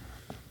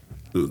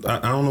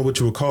don't know what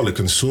you would call it,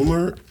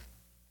 consumerism.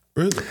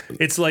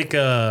 It's like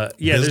there's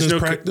Business no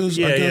practice,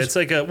 I Yeah, guess? it's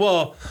like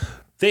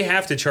they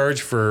have to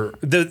charge for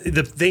the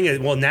thing is,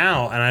 well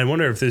now, and I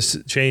wonder if this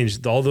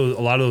changed. A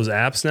lot of those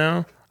apps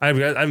now. I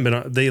haven't been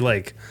on.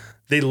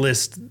 They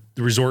list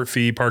the resort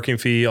fee, parking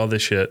fee, all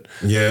this shit.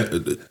 Yeah.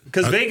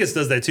 Because Vegas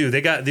does that too.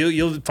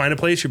 You'll find a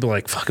place, you'll be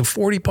like, fucking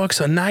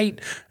 $40 a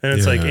night. And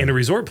it's like, and a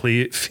resort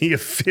fee of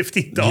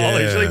 $50.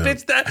 Yeah. Like,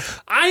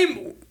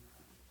 bitch,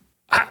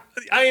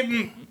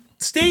 I'm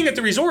staying at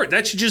the resort.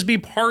 That should just be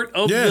part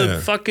of the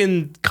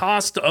fucking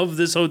cost of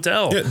this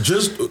hotel. Yeah,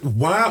 just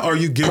why are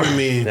you giving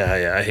me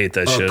Yeah, I hate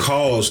that a shit.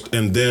 cost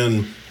and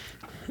then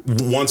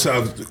once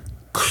I've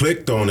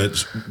clicked on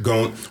it,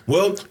 going,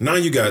 well, now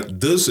you got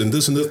this and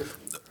this and this.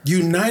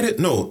 United?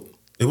 No,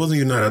 it wasn't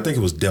United. I think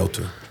it was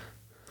Delta.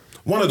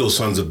 One of those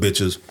sons of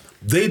bitches.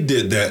 They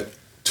did that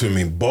to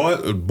me.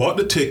 Bought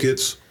the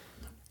tickets,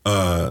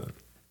 and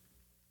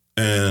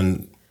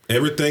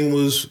everything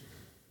was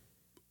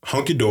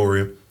hunky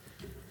dory.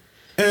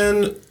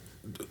 And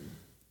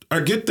I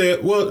get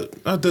that. Well,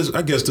 I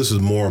guess this is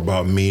more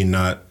about me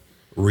not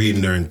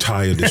reading their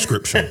entire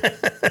description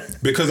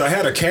because I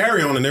had a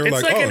carry-on and they were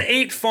It's like, like an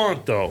 8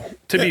 font though,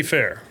 to be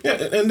fair.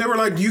 Yeah, and they were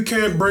like, you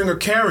can't bring a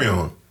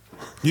carry-on.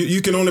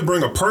 You can only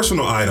bring a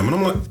personal item. And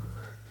I'm like,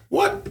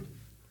 what?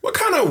 What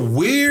kind of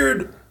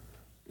weird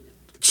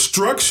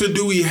structure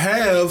do we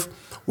have?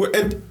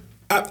 And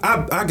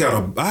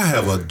I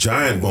have a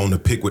giant bone to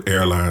pick with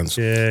airlines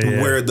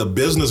where the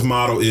business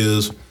model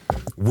is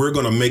we're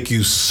going to make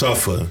you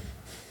suffer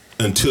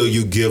until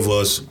you give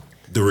us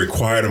the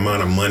required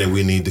amount of money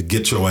we need to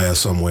get your ass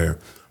somewhere.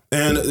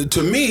 And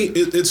to me,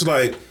 it's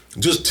like,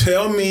 just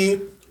tell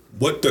me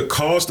what the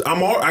cost.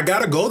 I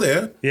gotta go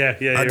there. Yeah.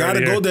 I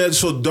gotta go there.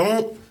 So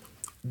don't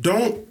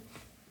do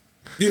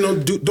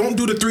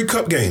the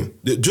 3-cup game.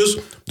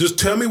 Just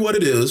tell me what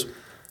it is.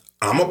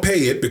 I'm gonna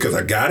pay it because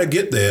I gotta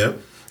get there,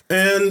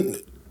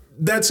 and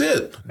that's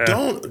it. Yeah.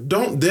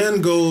 Don't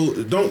then go.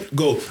 Don't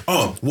go.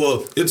 Oh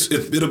well,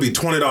 it'll be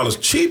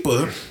 $20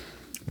 cheaper,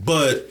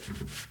 but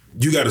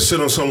you got to sit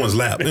on someone's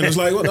lap, and it's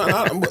like,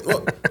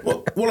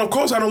 well, of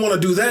course I don't want to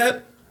do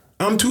that.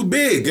 I'm too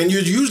big, and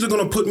you're usually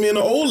going to put me in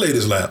an old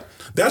lady's lap.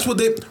 That's what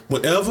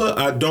whenever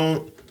I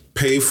don't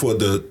pay for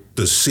the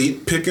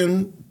seat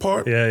picking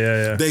part,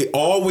 they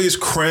always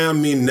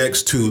cram me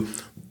next to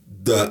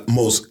the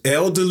most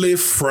elderly,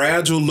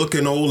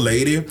 fragile-looking old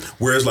lady,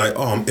 where it's like,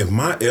 if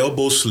my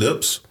elbow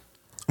slips,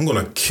 I'm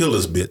going to kill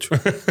this bitch.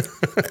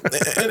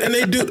 and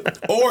they do.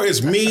 Or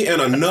it's me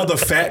and another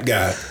fat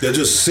guy. They're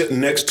just sitting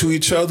next to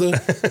each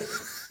other,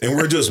 and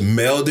we're just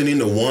melding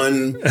into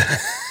one,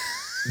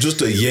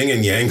 just a yin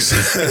and yang.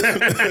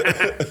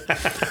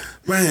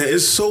 Man,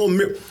 it's so...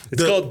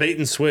 It's called bait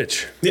and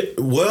switch. Yeah,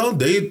 well,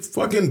 they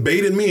fucking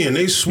baited me, and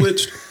they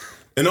switched.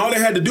 And all they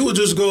had to do was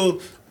just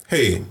go,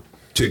 hey...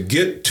 To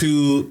get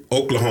to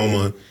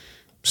Oklahoma,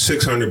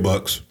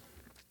 $600.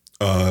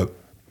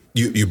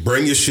 You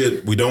bring your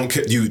shit. We don't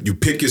care. You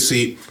pick your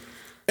seat.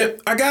 And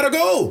I gotta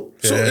go.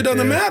 So it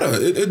doesn't matter.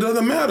 It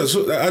doesn't matter.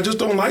 So I just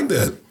don't like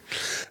that.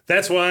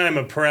 That's why I'm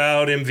a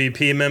proud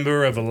MVP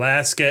member of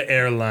Alaska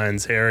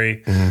Airlines,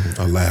 Harry.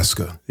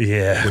 Alaska.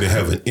 Yeah. Where they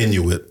have an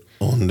Inuit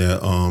on their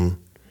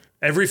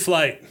every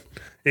flight.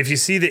 If you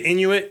see the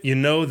Inuit, you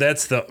know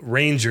that's the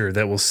ranger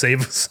that will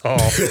save us all.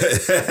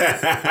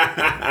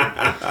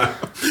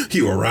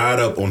 He will ride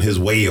up on his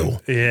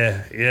whale.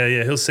 Yeah.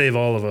 He'll save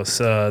all of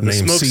us.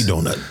 Named Sea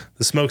Donut.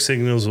 The smoke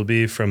signals will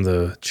be from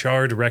the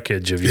charred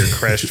wreckage of your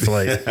crashed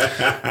flight.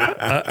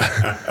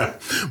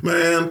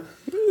 Man,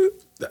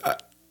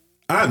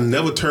 I've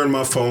never turned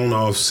my phone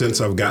off since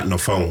I've gotten a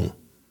phone.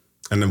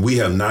 And then we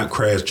have not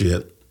crashed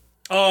yet.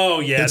 Oh,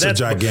 yeah. It's a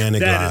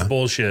gigantic lie. That is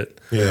bullshit.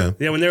 Yeah.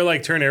 Yeah, when they're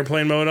like, turn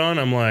airplane mode on,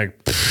 I'm like,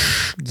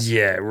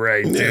 yeah,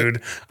 right,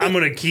 dude. I'm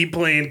going to keep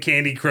playing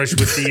Candy Crush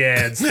with the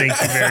ads. Thank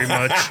you very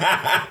much.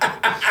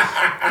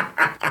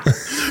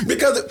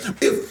 Because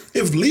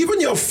if leaving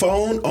your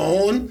phone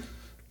on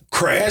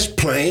crashed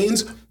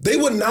planes, they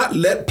would not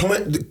let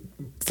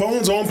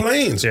phones on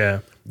planes.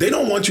 Yeah. They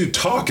don't want you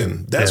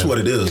talking. That's what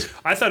it is.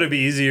 I thought it'd be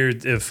easier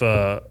if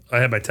I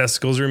had my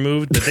testicles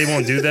removed, but they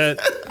won't do that.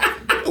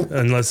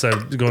 Unless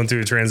I'm going through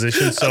a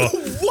transition, so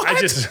I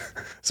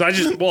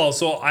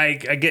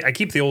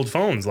keep the old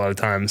phones a lot of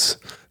times.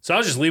 So I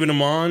was just leaving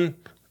them on,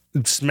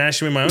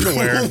 smashing them in my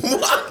underwear,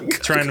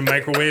 trying to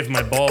microwave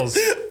my balls,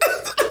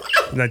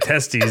 my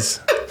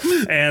testes,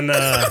 and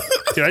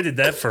dude, I did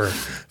that for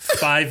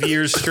 5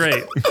 years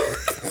straight,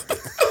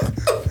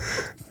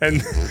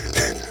 and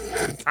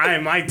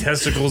my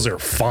testicles are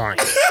fine.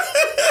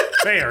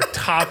 They are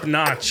top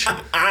notch.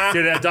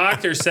 Dude, a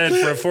doctor said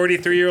for a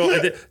 43-year-old,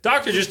 the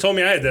doctor just told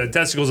me I had the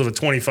testicles of a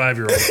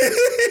 25-year-old.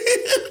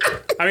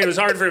 I mean, it was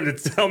hard for him to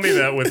tell me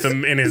that with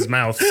them in his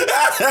mouth.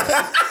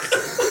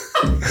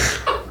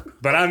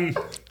 But I'm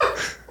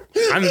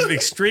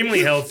extremely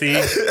healthy.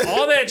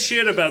 All that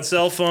shit about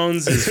cell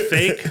phones is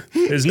fake.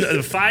 There's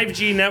the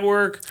 5G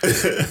network.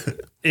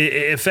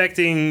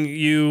 affecting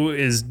you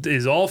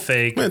is all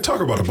fake. Man,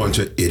 talk about a bunch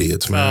of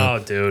idiots, man.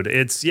 Oh, dude,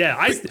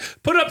 I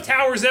put up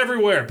towers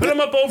everywhere. Put them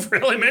up over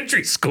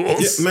elementary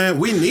schools. Yeah, man,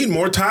 we need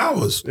more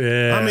towers.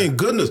 Yeah. I mean,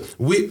 goodness,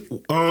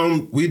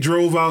 we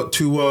drove out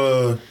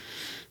to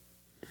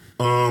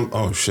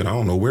oh shit, I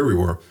don't know where we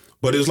were,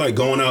 but it was like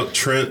going out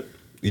Trent.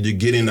 You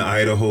get into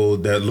Idaho,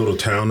 that little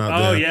town out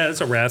there. Oh yeah,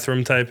 it's a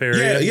Rathdrum type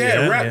area.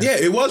 Yeah,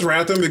 it was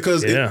Rathdrum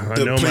because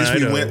the place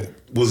we went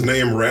was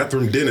named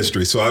Rathdrum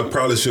Dentistry. So I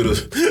probably should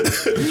have.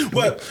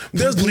 But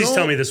please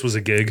tell me this was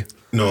a gig.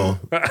 No,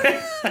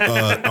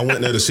 I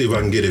went there to see if I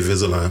can get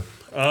Invisalign.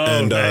 Oh,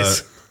 and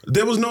nice.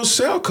 there was no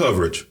cell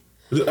coverage.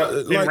 In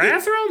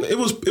Rathdrum? It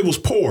was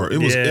poor. It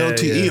was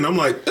LTE, and I'm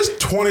like, it's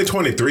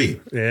 2023.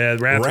 Yeah,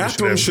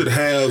 Rathdrum should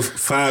have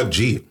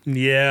 5G.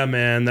 Yeah,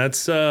 man,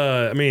 that's.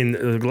 I mean,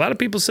 a lot of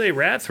people say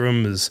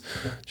Rathdrum is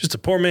just a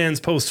poor man's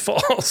Post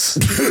Falls.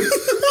 And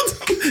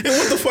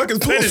what the fuck is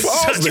Post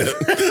Falls then?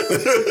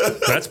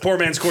 That's poor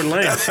man's Coeur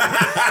d'Alene.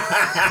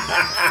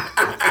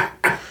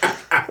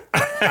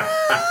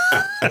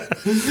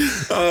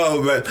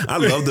 Oh man, I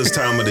love this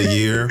time of the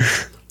year.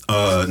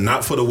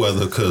 Not for the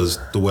weather, because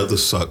the weather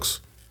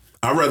sucks.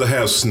 I'd rather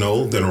have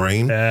snow than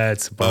rain.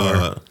 That's a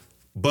bummer.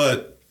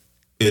 But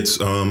it's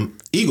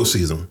eagle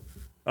season.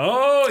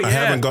 Oh yeah. I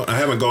haven't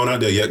gone out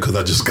there yet because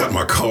I just got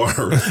my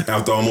car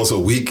after almost a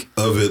week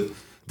of it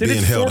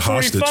being held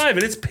hostage. It's 4:45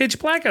 and it's pitch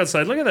black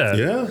outside. Look at that.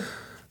 Yeah.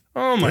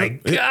 Oh my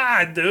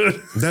God, dude!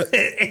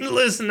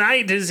 Endless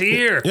night is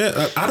here.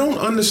 Yeah, I don't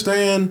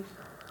understand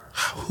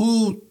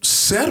who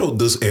settled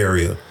this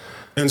area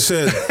and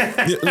said,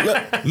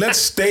 let's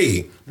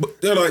stay. But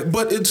they're like,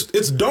 but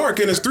it's dark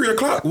and it's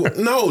 3:00. Well,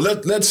 no,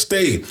 let's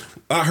stay.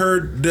 I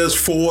heard there's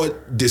 4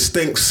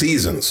 distinct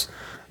seasons.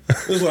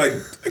 It's like,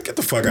 get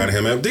the fuck out of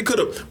here, man. They could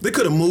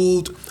have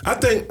moved. I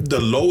think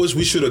the lowest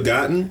we should have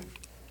gotten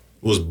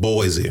was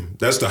Boise.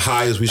 That's the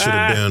highest we should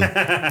have been.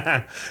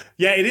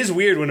 Yeah, it is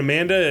weird. When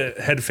Amanda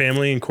had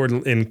family in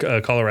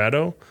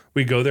Colorado,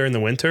 we go there in the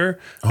winter,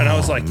 and I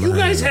was like, "You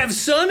guys have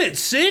sun at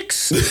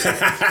 6? This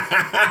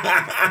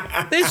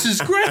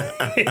is great."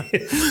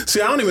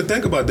 See, I don't even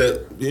think about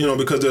that,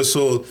 because they're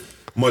so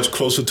much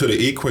closer to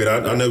the equator.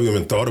 I never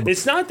even thought about it.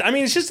 It's not, I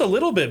mean, it's just a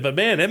little bit, but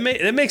man,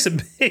 it makes a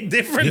big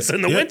difference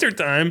in the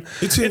wintertime.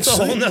 It's a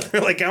whole nother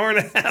hour and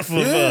a half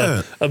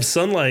of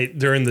sunlight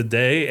during the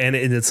day, and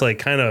it's like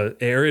kind of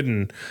arid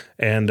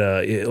and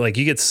like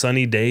you get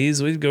sunny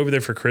days. We go over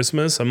there for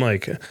Christmas. I'm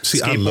like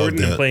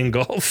skateboarding and playing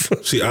golf.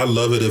 See, I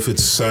love it if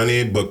it's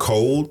sunny but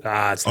cold.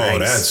 It's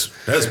nice.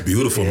 That's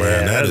beautiful,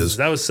 man.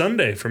 That was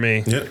Sunday for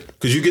me. Yeah,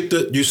 because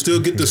you still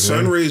get the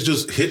sun rays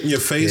just hitting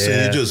your face,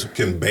 and you just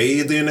can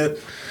bathe in it.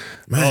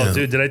 Man. Oh,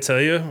 dude, did I tell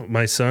you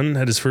my son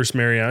had his first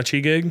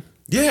mariachi gig?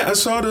 Yeah, I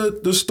saw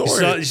the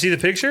story. You see the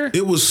picture?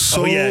 It was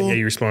so. Oh yeah,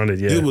 you responded.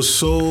 Yeah, it was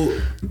so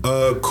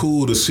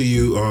cool to see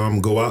you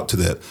go out to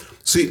that.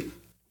 See.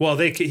 Well,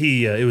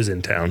 it was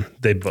in town.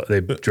 They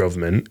drove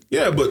him in.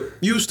 Yeah, but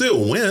you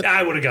still went.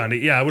 I would have gone.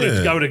 Yeah, I would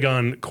have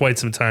gone quite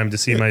some time to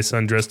see my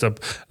son dressed up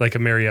like a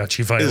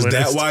mariachi violinist. Is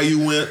that why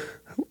you went,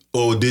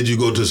 or did you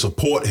go to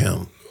support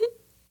him?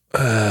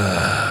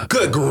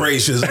 Good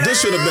gracious! This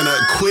should have been a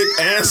quick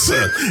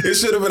answer. It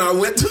should have been I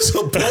went to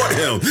support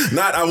him,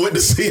 not I went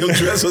to see him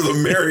dressed as a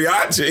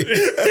mariachi.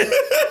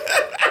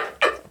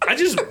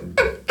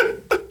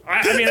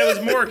 I mean, I was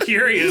more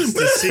curious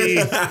to see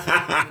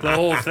the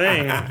whole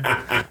thing.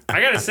 I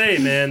gotta say,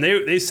 man,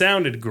 they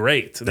sounded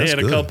great. They had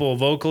a couple of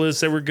vocalists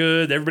that were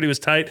good. Everybody was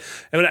tight.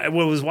 And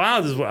what was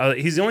wild is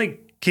he's the only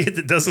kid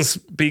that doesn't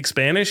speak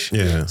Spanish.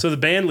 Yeah. So the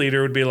band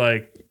leader would be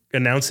like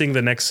announcing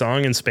the next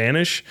song in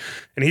Spanish,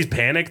 and he's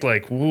panicked,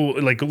 like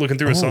looking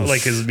through a song,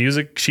 like his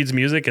sheets of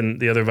music, and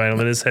the other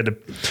violinist had to,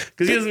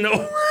 because he doesn't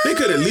know. They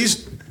could at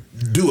least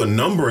do a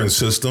numbering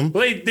system.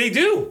 Well, they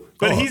do.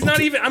 But he's not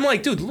even. I'm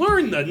like, dude,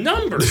 learn the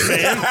numbers,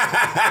 man.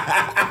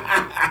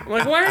 I'm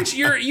like, why aren't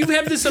you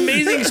have this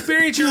amazing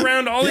experience? You're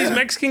around all these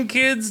Mexican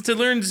kids to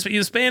learn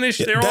Spanish.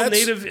 They're all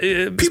native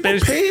people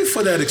Spanish. Pay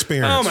for that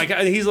experience. Oh my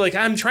God. He's like,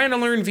 I'm trying to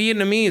learn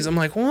Vietnamese. I'm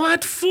like,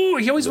 what for?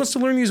 He always wants to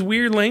learn these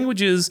weird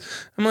languages.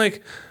 I'm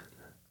like,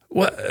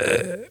 what?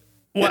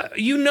 What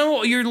you're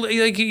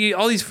like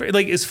all these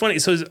it's funny.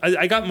 So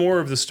I got more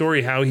of the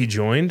story how he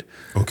joined.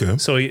 Okay.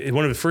 So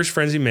one of the first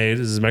friends he made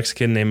is a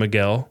Mexican named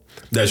Miguel.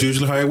 That's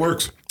usually how it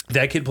works.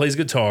 That kid plays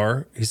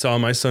guitar. He saw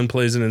my son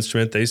plays an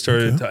instrument. They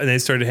started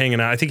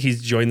hanging out. I think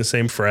he's joined the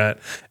same frat.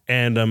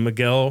 And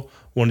Miguel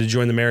wanted to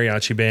join the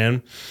mariachi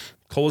band.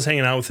 Cole was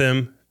hanging out with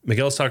him.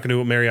 Miguel's talking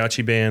to a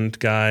mariachi band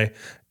guy,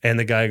 and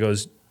the guy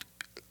goes,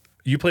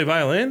 "You play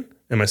violin?"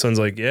 And my son's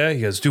like, "Yeah."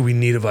 He goes, "Dude, we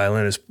need a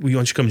violinist. Why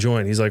don't you come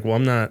join?" He's like, "Well,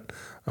 I'm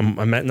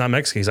not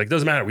Mexican." He's like,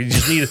 "Doesn't matter. We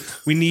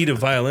need a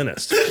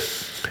violinist."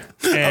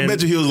 And I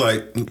bet you he was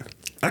like,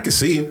 I can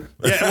see him.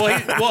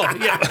 Yeah,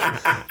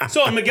 yeah.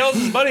 So Miguel's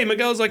his buddy.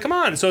 Miguel's like, come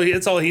on. So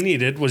that's all he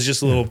needed was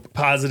just a little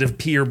positive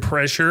peer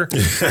pressure.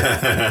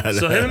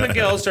 So him and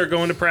Miguel start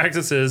going to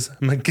practices.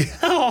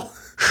 Miguel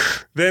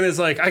then it's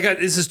like, I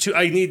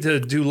need to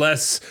do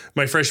less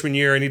my freshman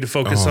year. I need to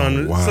focus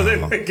on. Wow. So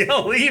then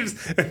Miguel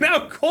leaves, and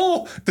now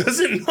Cole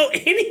doesn't know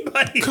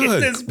anybody in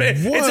this band.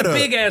 It's a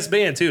big ass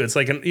band too. It's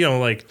like,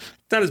 like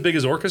not as big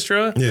as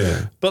orchestra.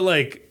 Yeah. But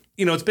like,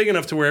 it's big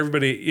enough to where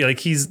everybody, like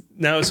he's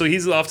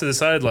off to the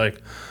side.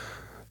 Like,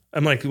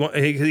 I'm like,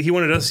 he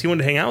wanted to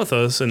hang out with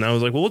us. And I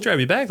was like, well, we'll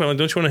drive you back. But I'm like,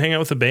 don't you want to hang out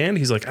with the band?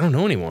 He's like, I don't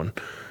know anyone.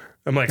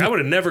 I'm like, I would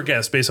have never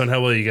guessed based on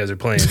how well you guys are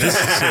playing. This is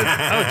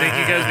I would think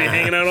you guys be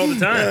hanging out all the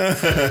time.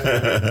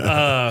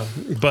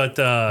 But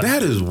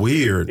that is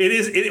weird. It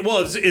is.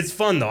 It's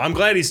fun though. I'm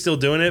glad he's still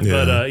doing it.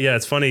 Yeah. But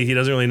it's funny. He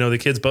doesn't really know the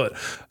kids. But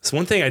it's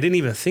one thing I didn't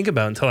even think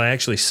about until I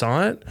actually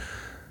saw it.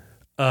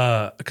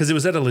 Because it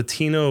was at a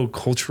Latino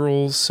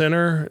cultural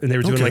center, and they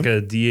were doing like a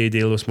Dia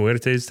de los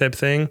Muertos type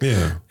thing.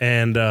 Yeah.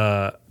 And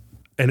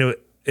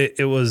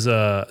it was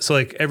so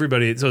like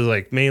everybody. So it was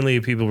like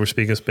mainly people were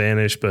speaking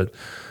Spanish, but.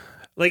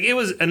 Like it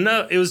was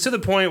enough. It was to the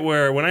point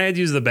where when I had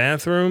to use the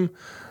bathroom,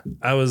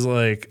 I was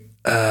like,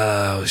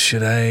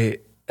 should I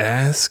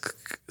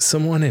ask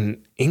someone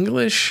in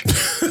English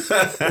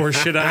or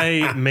should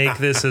I make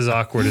this as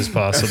awkward as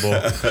possible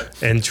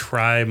and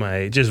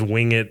just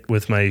wing it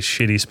with my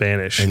shitty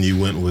Spanish? And you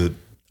went with?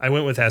 I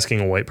went with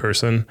asking a white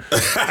person.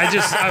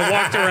 I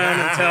walked around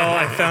until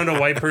I found a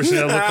white person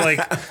that looked like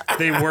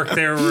they worked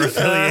there or were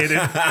affiliated.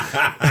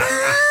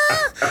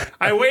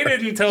 I waited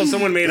until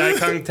someone made eye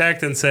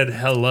contact and said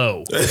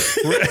hello.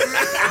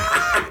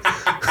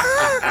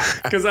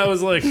 Because I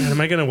was like, am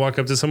I going to walk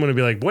up to someone and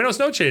be like, Buenos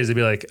noches? They'd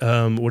be like,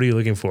 what are you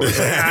looking for? Like,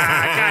 God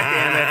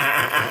damn it.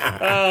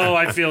 Oh,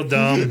 I feel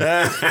dumb.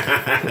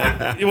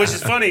 Which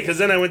is funny because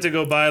then I went to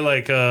go buy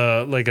like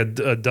a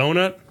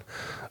donut.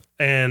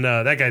 And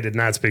that guy did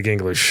not speak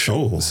English,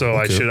 so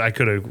okay. I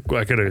could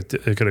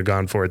have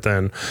gone for it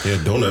then. Yeah,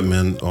 donut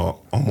men are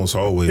almost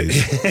always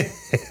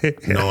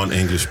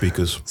non-English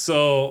speakers.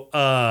 So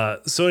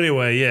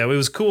anyway, yeah, it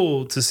was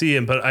cool to see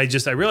him, but I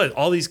realized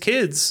all these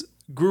kids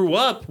grew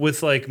up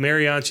with like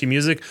mariachi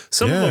music.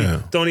 Some of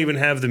them don't even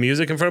have the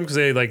music in front of them because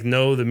they like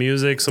know the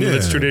music. Some of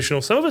it's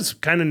traditional, some of it's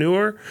kind of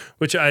newer.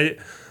 Which I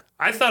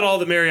thought all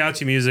the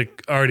mariachi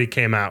music already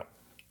came out.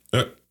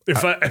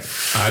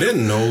 I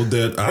didn't know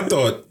that. I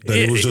thought that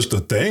it was just a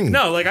thing.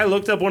 No, like I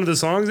looked up one of the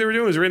songs they were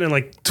doing. It was written in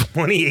like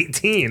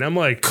 2018. I'm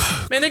like,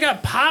 man, they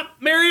got pop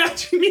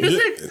mariachi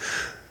music.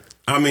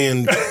 I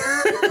mean,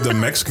 the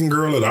Mexican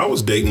girl that I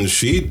was dating,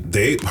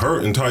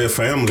 her entire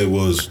family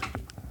was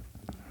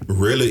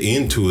really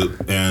into it,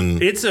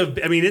 and it's a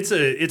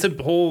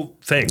whole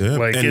thing. Yeah.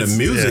 Like, and the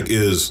music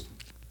is.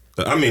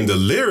 I mean, the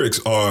lyrics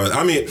are.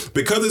 I mean,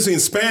 because it's in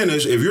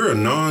Spanish. If you're a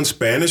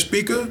non-Spanish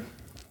speaker,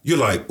 you're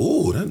like,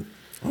 ooh, that.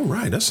 All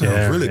right, that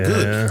sounds really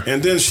good.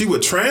 And then she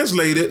would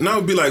translate it, and I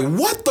would be like,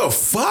 what the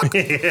fuck?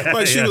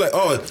 She'd be like,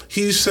 oh,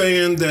 he's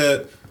saying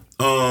that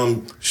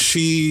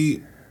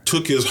she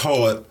took his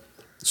heart,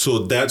 so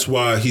that's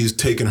why he's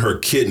taking her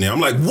kidney. I'm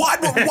like, what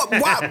the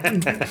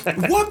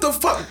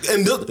fuck?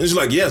 And she's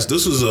like, yes,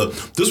 this was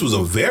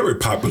a very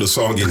popular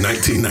song in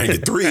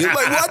 1993. It's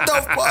like, what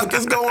the fuck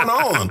is going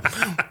on?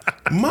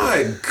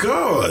 My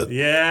God.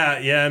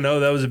 Yeah, no,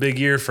 that was a big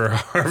year for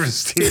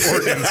harvesting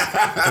organs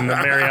and the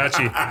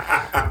mariachi.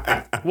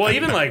 Well,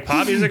 even like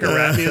pop music or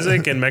rap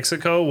music in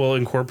Mexico will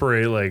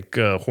incorporate like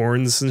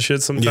horns and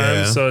shit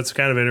sometimes. So it's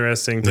kind of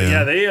interesting.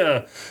 But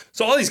they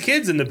so all these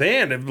kids in the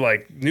band have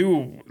like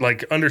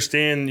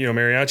understand,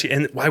 mariachi.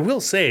 And I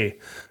will say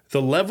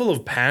the level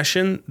of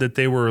passion that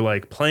they were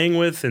like playing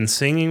with and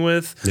singing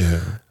with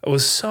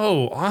was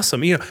so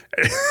awesome.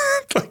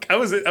 Like I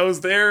was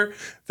there.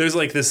 There's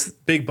like this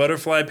big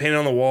butterfly painted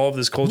on the wall of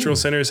this cultural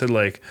center. It said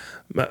like,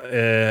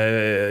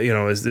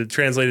 is it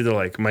translated to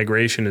like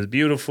migration is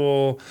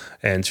beautiful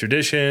and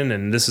tradition,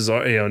 and this is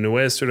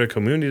nuestra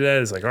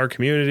comunidad is like our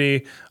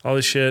community, all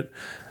this shit.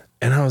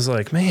 And I was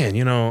like, man,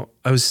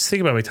 I was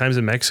thinking about my times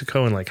in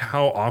Mexico and like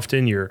how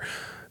often you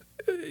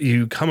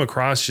come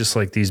across just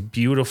like these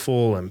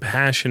beautiful and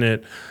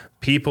passionate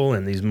people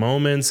and these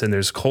moments, and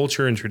there's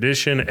culture and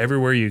tradition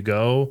everywhere you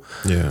go.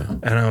 Yeah.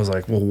 And I was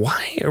like, well,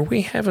 why are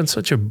we having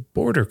such a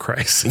border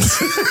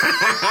crisis?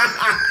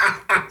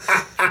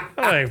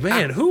 I'm like,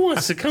 man, who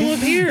wants to come up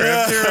here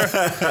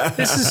after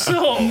this is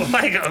so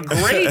like a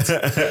great,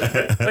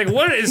 like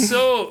what is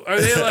so,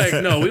 are they like,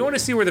 no, we want to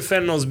see where the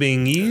fentanyl is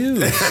being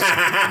used.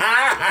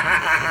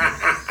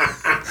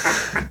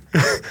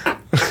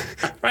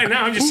 Right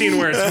now, I'm just seeing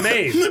where it's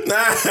made.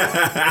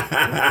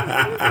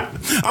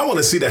 I want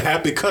to see the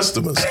happy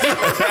customers.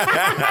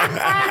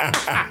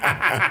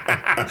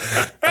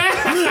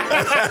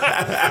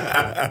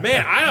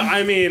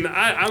 Man,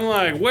 I'm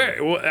like,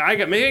 where? I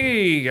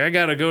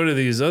got to go to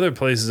these other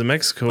places in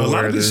Mexico. A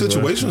lot of these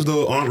situations,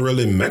 though, aren't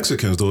really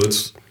Mexicans, though.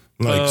 It's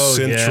like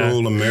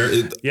Central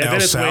America. El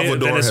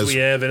Salvador has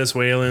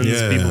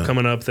Venezuelans, people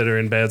coming up that are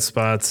in bad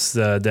spots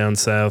down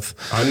south.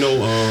 I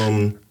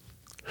know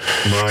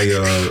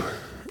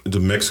the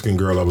Mexican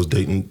girl I was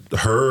dating,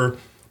 her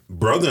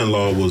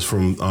brother-in-law was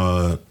from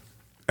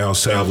El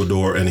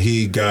Salvador, and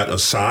he got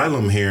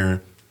asylum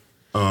here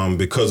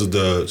because of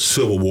the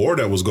civil war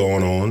that was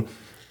going on.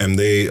 and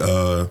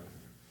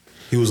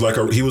he was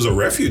a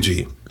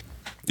refugee.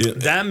 Yeah.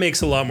 That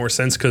makes a lot more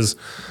sense because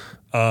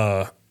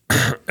at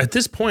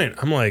this point,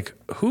 I'm like,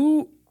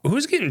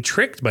 who's getting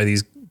tricked by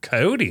these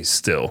coyotes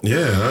still?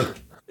 Yeah.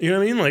 You know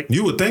what I mean? Like,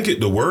 you would think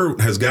the word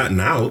has gotten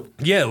out.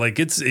 Yeah, like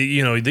it's,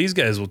 these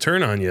guys will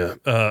turn on you.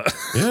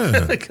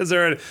 Yeah. Because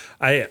they're,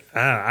 I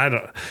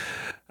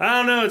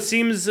don't know. It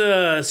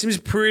seems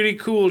pretty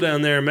cool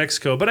down there in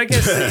Mexico, but I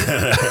guess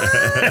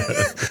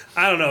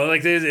I don't know.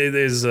 Like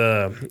there's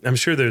I'm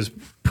sure there's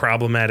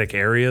problematic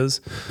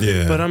areas.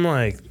 Yeah. But I'm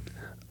like,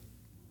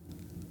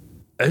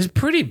 there's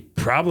pretty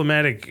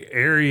problematic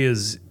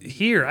areas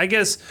here. I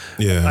guess.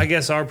 Yeah. I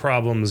guess our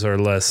problems are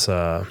less.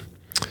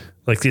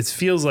 Like it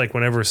feels like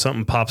whenever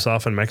something pops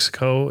off in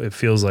Mexico, it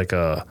feels like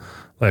a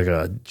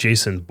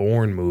Jason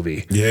Bourne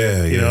movie.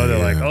 Yeah, They're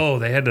like, oh,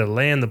 they had to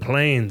land the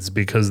planes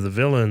because the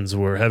villains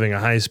were having a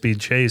high-speed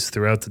chase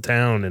throughout the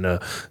town in a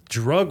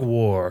drug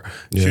war,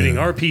 shooting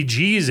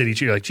RPGs at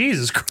each other. Like,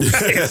 Jesus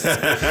Christ.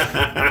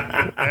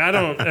 I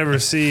don't ever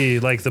see,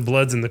 like, the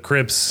Bloods and the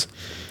Crips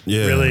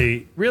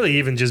really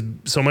even just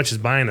so much as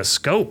buying a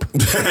scope.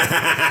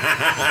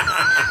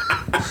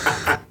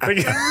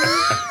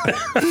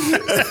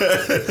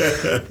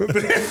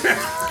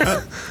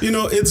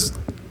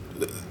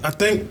 I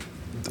think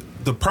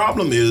the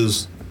problem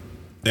is,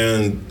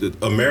 and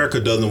America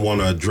doesn't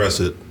want to address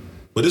it,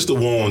 but it's the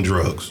war on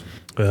drugs.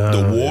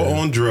 The war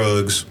on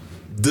drugs.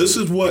 This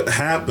is what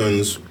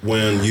happens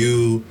when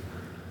you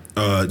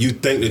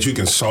think that you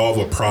can solve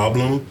a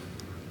problem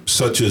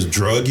such as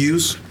drug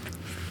use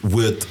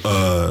with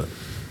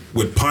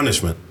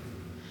punishment,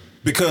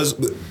 because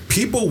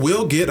people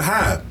will get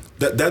high.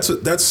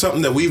 That's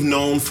something that we've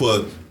known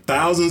for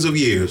thousands of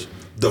years.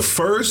 The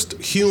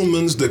first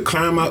humans that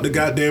climb out the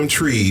goddamn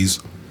trees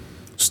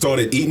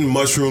started eating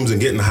mushrooms and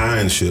getting high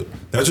and shit.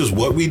 That's just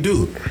what we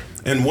do.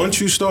 And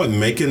once you start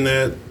making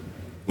that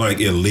like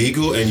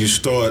illegal, and you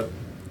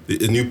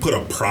put a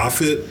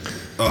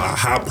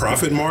high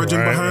profit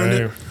margin behind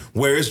it,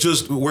 where it's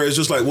just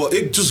like, well,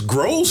 it just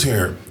grows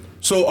here.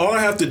 So all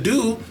I have to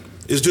do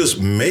is just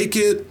make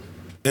it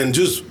and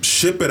just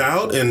ship it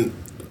out, and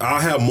I'll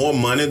have more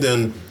money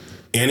than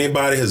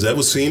anybody has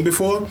ever seen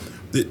before.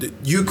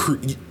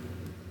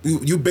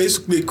 You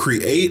basically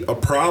create a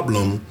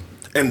problem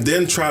and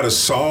then try to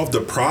solve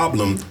the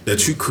problem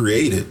that you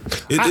created.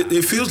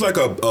 It feels like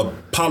a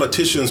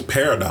politician's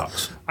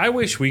paradox. I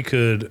wish we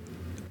could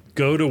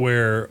go to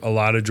where a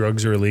lot of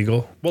drugs are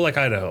illegal. Well, like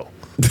Idaho.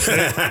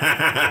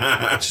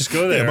 Just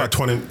go there. Yeah, about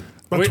 20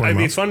 It'd be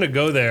miles. fun to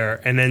go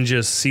there and then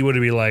just see what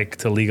it'd be like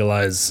to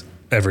legalize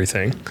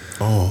everything.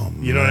 Oh,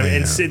 you know what I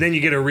mean? And then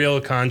you get a real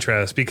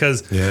contrast,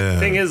 because the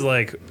thing is,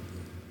 like,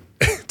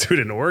 dude,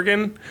 in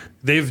Oregon,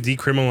 they've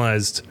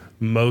decriminalized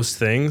most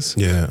things.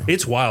 Yeah.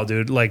 It's wild,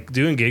 dude. Like,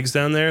 doing gigs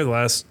down there, the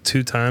last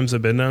 2 times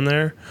I've been down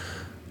there,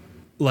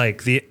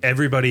 like,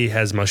 everybody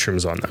has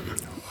mushrooms on them.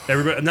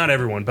 Everybody, not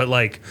everyone, but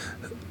like,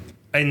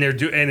 and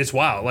it's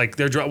wild. Like,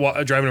 they're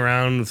driving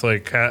around with,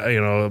 like,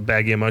 a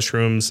baggie of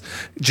mushrooms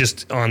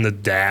just on the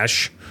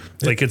dash.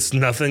 Like, it's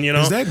nothing,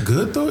 Is that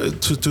good though,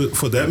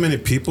 for that many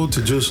people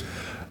to just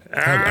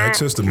have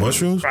access to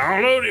mushrooms?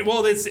 I don't know.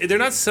 Well, they're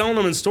not selling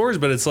them in stores,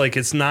 but it's like,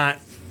 it's not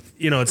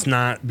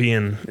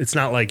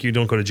like you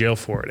don't go to jail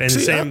for it. And the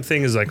same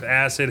thing is like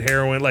acid,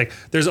 heroin. Like,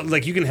 there's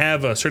like, you can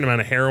have a certain amount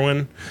of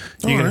heroin.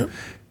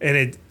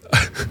 And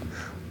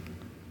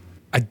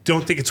I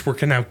don't think it's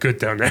working out good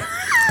down there.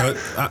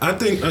 I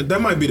think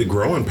that might be the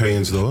growing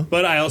pains though.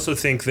 But I also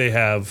think they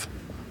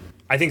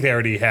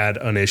already had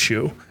an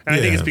issue. And I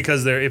think it's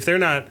because if they're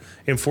not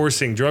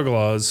enforcing drug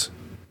laws,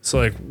 it's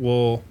like,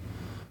 well,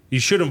 you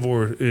should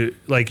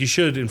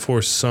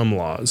enforce some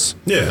laws.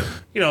 Yeah.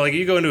 Like,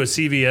 you go into a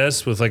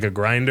CVS with like a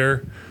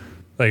grinder,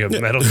 like a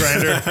metal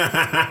grinder,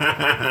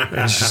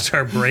 and just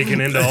start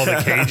breaking into all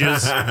the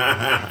cages.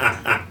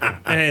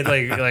 And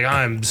like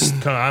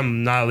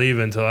I'm not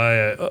leaving until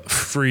I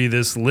free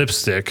this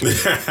lipstick.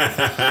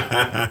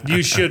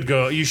 You should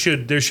go.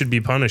 There should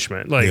be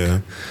punishment. Like,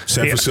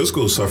 San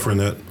Francisco is suffering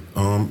that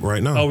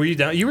right now. Oh, were you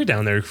down? You were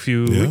down there a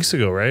few weeks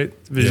ago, right?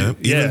 Yeah.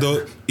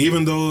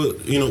 Even though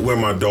where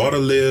my daughter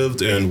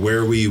lived and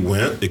where we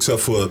went, except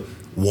for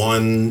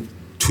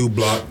 1-2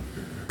 block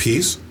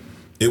piece,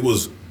 it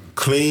was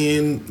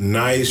clean,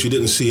 nice. You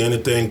didn't see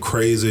anything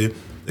crazy,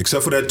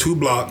 except for that 2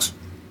 blocks.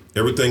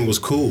 Everything was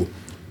cool.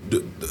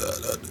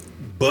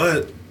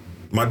 But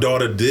my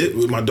daughter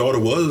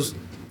was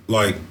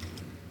like,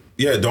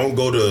 don't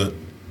go to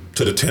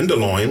the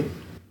Tenderloin.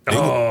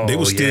 They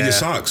will steal your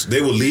socks. They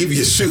will leave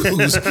your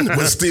shoes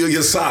but steal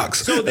your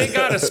socks. So they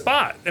got a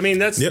spot. I mean,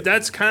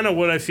 that's kind of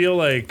what I feel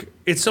like.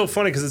 It's so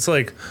funny because it's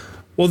like,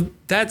 well,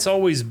 that's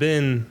always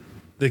been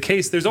the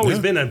case. There's always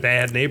been a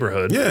bad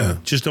neighborhood. Yeah.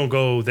 Just don't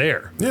go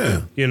there.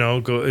 Yeah.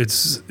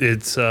 It's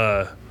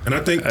and I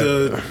think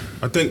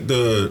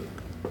the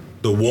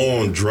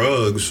war on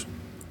drugs,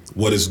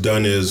 what it's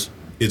done is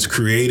it's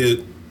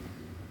created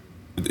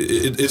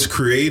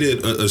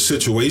a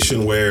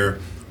situation where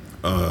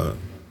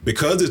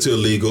because it's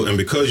illegal and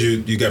because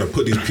you got to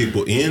put these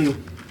people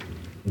in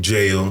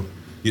jail,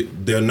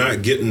 they're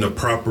not getting the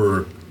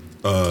proper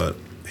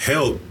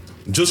help.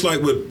 Just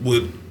like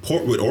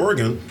with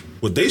Oregon,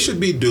 what they should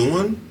be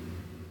doing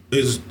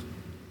is,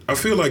 I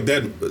feel like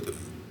that.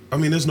 I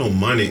mean, there's no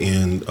money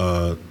in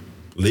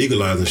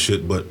legalizing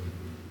shit, but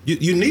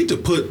you need to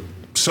put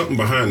something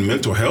behind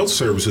mental health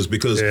services,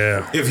 because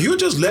if you're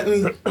just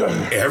letting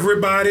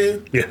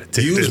everybody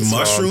use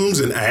mushrooms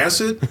and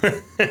acid,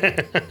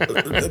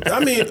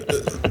 I mean,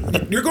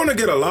 you're going to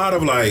get a lot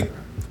of like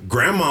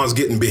grandmas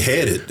getting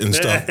beheaded and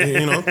stuff,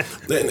 you know.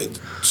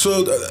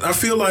 So I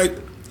feel like,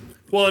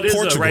 well, it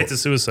is a right to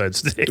suicide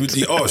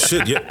state. Oh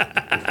shit,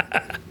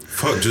 yeah.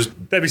 Fuck,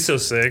 that'd be so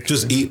sick.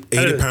 Just eat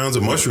 80 pounds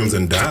of mushrooms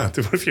and die.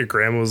 What if your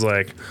grandma was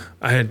like,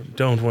 I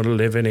don't want to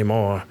live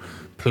anymore.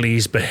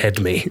 Please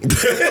behead me.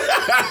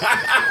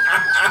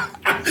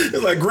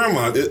 It's like,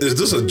 Grandma, is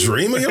this a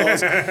dream of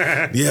yours?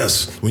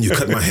 Yes, when you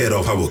cut my head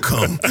off, I will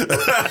come.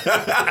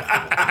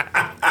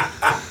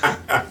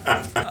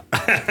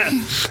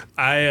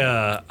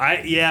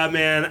 Yeah,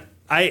 man.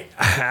 I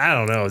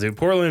don't know, dude.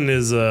 Portland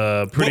is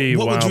a pretty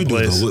wild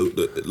place. What would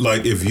you do, though?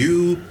 Like, if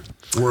you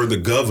were the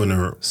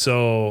governor.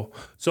 So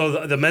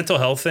the mental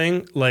health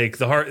thing, like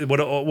the heart,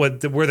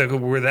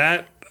 where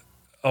that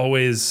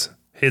always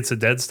hits a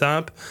dead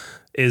stop,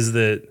 is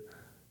that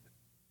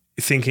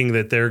thinking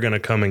that they're going to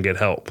come and get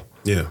help.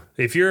 Yeah.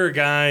 If you're a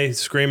guy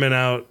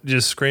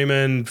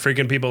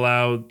freaking people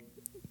out,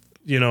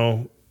 you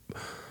know,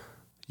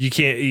 you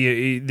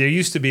can't. There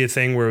used to be a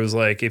thing where it was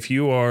like, if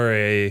you are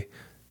a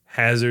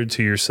hazard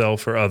to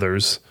yourself or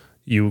others,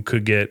 you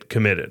could get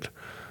committed.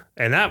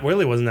 And that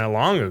really wasn't that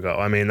long ago.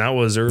 I mean, that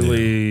was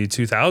early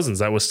 2000s.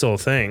 That was still a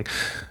thing.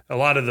 A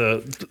lot of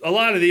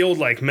the old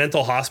like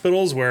mental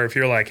hospitals where if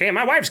you're like, hey,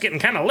 my wife's getting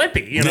kind of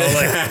lippy, you know,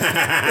 like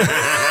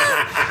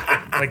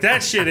like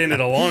that shit ended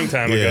a long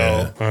time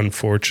ago,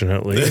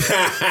 unfortunately.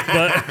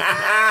 But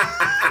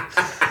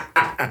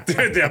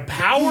the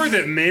power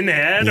that men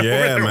had over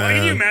their,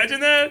 can you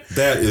imagine that?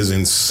 That is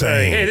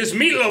insane. Hey, this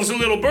meatloaf's a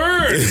little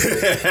bird.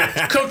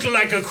 Cooked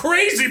like a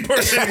crazy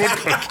person would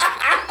cook.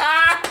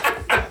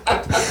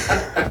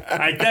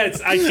 I can't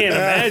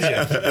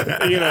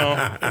imagine. You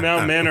know,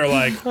 now men are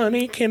like,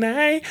 honey, can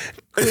I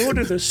go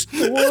to the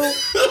store?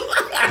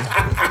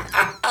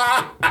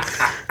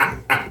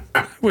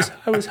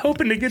 I was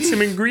hoping to get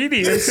some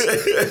ingredients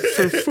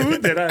for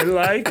food that I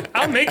like.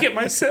 I'll make it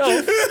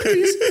myself.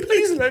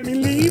 Please let me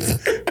leave.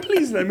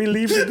 Please let me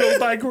leave to go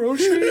buy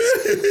groceries.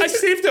 I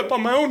saved up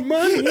on my own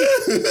money.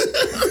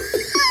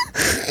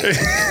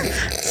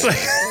 It's like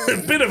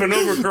a bit of an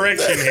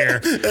overcorrection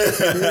here.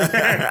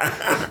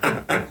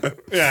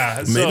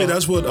 Yeah, maybe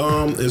that's what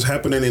is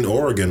happening in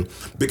Oregon,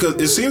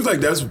 because it seems like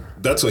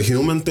that's a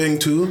human thing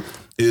too.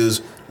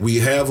 Is we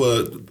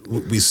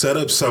set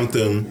up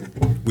something,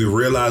 we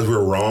realize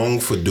we're wrong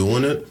for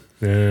doing it,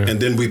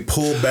 and then we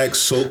pull back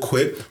so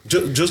quick.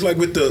 Just like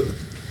with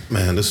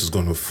this is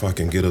going to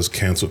fucking get us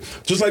canceled.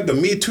 Just like the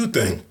Me Too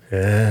thing.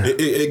 Yeah.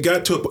 It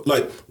got to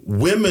like,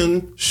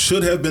 women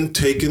should have been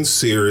taken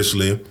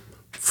seriously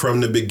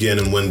from the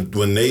beginning.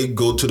 When they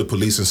go to the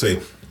police and say,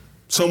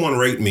 someone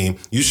raped me,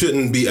 you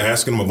shouldn't be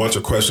asking them a bunch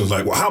of questions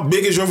like, well, how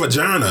big is your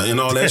vagina and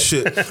all that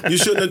shit. You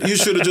should have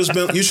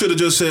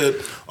just said,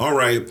 all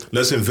right,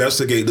 let's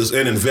investigate this,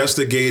 and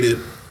investigate it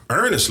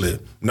earnestly,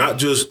 not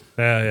just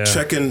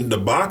checking the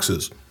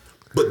boxes.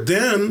 But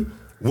then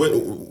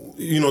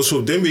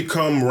so then we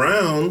come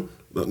around,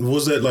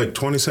 was that like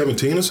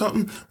 2017 or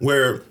something,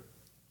 where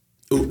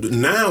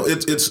now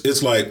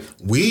it's like,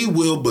 we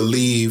will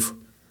believe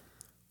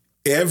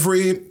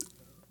every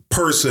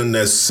person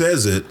that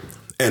says it,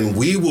 and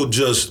we will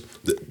just,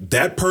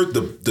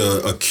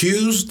 the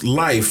accused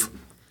life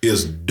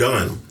is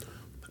done.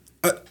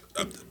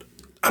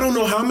 I don't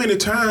know how many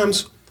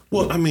times,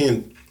 well, I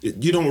mean,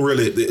 you don't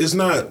really, it's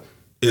not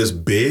as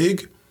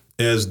big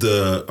as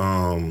the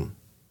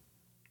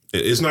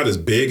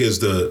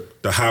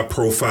high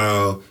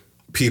profile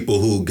people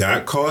who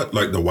got caught,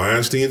 like the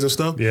Weinsteins and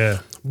stuff.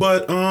 Yeah.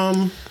 But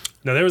now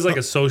there was like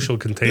a social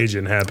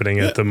contagion happening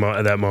at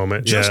that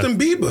moment. Justin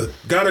Bieber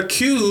got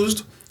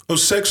accused of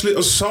sexually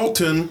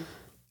assaulting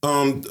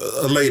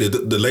a lady.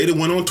 The lady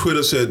went on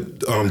Twitter,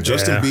 said,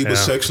 Justin Bieber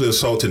sexually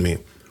assaulted me.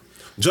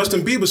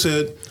 Justin Bieber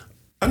said,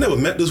 I never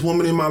met this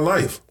woman in my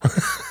life.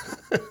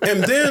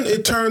 And then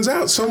it turns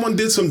out someone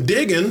did some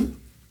digging.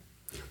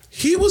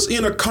 He was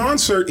in a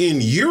concert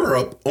in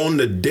Europe on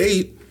the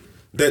date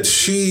that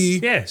she...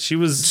 Yeah, she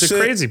was the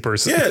crazy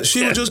person. Yeah,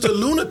 she was just a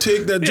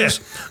lunatic that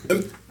just...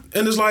 And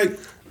it's like,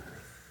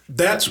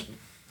 that's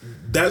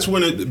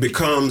when it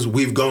becomes,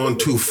 we've gone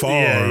too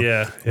far,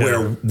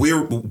 where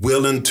we're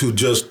willing to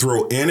just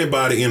throw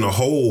anybody in a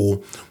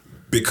hole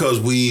because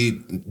we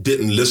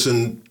didn't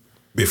listen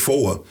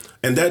before.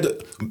 And that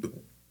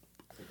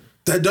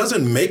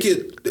doesn't make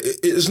it,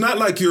 it's not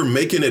like you're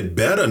making it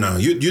better now.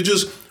 You're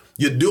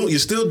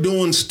still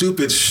doing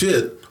stupid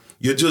shit.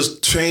 You're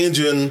just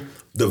changing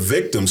the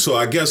victim. So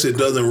I guess it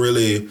doesn't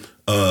really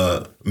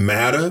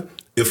matter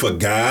if a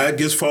guy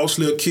gets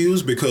falsely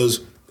accused, because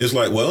it's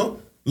like, well,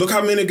 look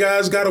how many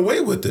guys got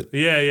away with it.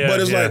 Yeah.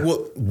 But it's like,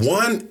 well,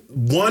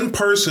 one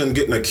person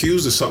getting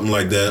accused of something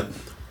like that,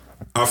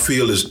 I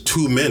feel is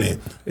too many.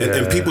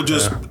 And people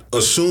just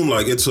assume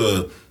like it's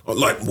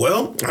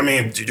well, I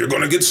mean, you're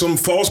going to get some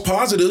false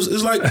positives.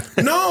 It's like,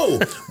 no,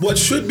 what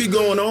should be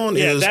going on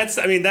is. That's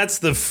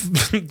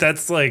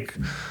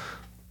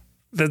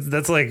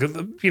like,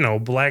 you know,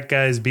 black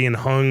guys being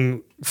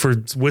hung for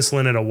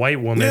whistling at a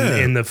white woman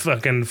in the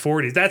fucking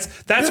 40s.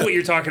 That's what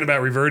you're talking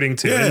about reverting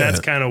to. And that's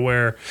kind of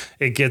where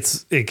it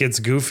gets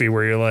goofy,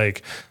 where you're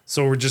like,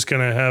 so we're just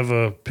going to have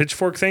a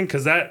pitchfork thing?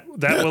 Because that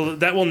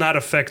will not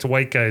affect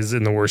white guys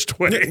in the worst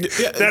way.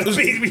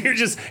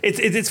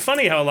 It's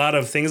funny how a lot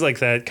of things like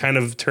that kind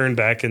of turn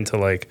back into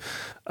like,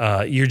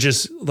 you're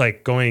just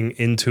like going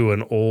into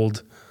an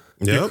old...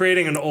 You're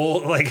creating an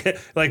old, like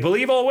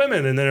believe all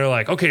women. And then they're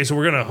like, okay, so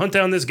we're going to hunt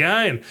down this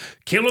guy and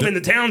kill him in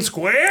the town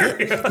square.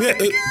 And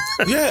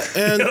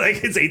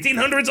like it's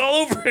 1800s all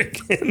over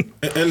again.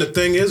 And the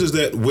thing is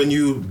that when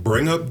you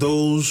bring up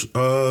those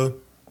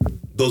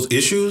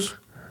issues,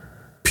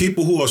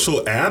 people who are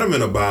so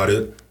adamant about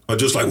it are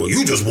just like, well,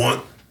 you just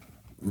want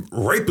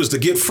rapists to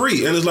get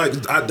free. And it's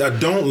like, I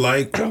don't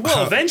like...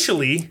 Well,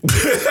 eventually,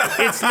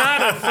 it's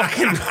not a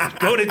fucking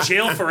go to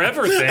jail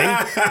forever thing.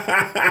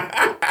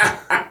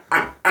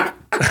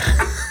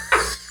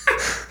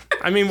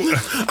 I mean,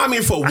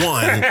 for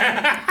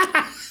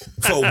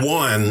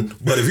one,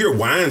 but if you're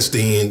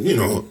Weinstein, you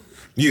know,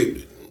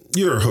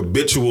 you're a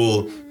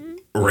habitual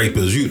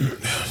rapist.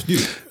 You.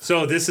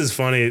 So this is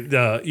funny.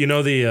 You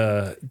know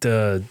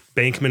the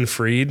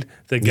Bankman-Fried,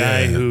 the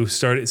guy who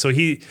started. So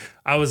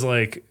I was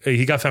like,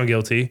 he got found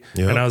guilty,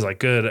 and I was like,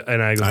 good.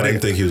 And I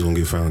didn't think he was gonna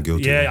get found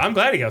guilty. Yeah, I'm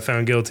glad he got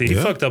found guilty. He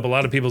fucked up a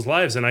lot of people's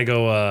lives, and I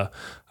go,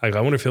 I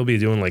wonder if he'll be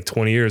doing like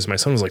 20 years. My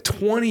son was like,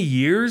 20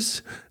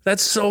 years?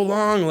 That's so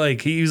long.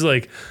 Like he was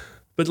like,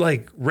 but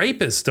like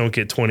rapists don't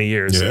get 20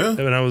 years. Yeah.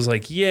 And I was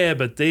like, yeah,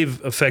 but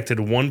they've affected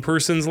one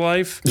person's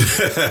life.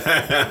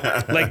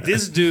 Like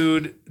this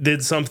dude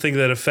did something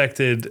that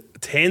affected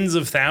tens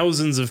of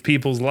thousands of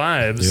people's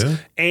lives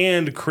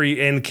and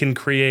can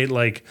create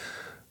like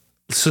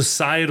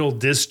societal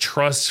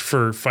distrust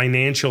for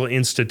financial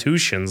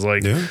institutions.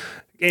 Like,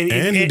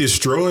 and he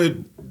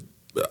destroyed,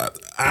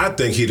 I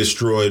think he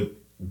destroyed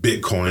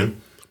Bitcoin.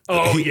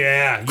 Oh,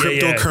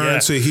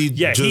 cryptocurrency.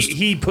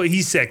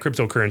 He set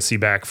cryptocurrency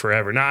back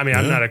forever. Now, I mean,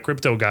 I'm not a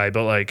crypto guy,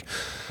 but like,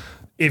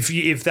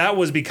 if that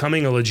was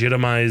becoming a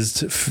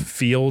legitimized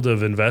field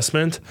of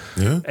investment,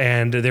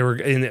 and they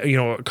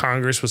were,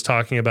 Congress was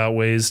talking about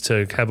ways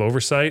to have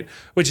oversight,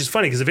 which is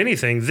funny because if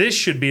anything, they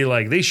should be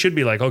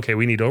like, okay,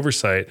 we need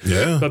oversight.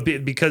 Yeah. But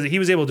because he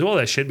was able to do all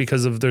that shit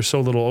because of there's so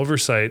little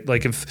oversight,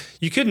 like if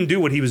you couldn't do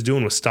what he was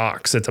doing with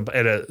stocks,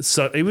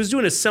 he was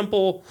doing a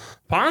simple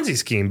Ponzi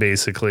scheme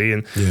basically.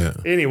 And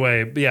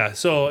anyway,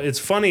 so it's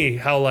funny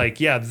how like,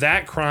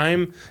 that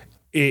crime,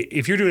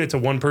 if you're doing it to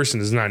one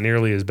person, is not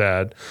nearly as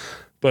bad.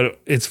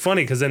 But it's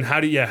funny because then how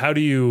do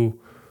you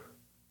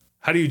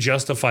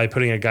justify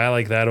putting a guy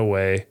like that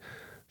away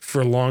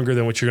for longer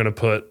than what you're going to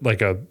put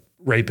like a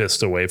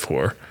rapist away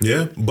for?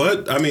 Yeah,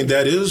 but I mean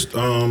that is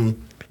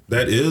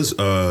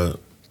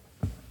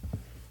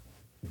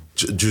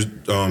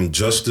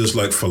justice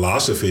like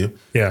philosophy.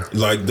 Yeah,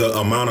 like the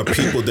amount of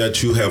people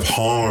that you have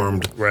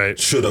harmed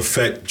should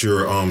affect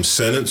your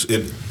sentence.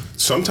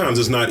 Sometimes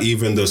it's not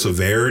even the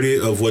severity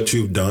of what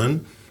you've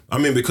done. I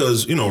mean,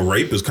 because,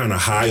 rape is kind of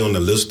high on the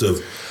list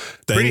of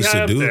things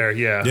to do. There,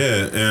 yeah.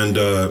 Yeah, and...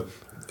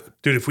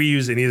 dude, if we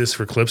use any of this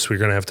for clips, we're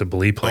going to have to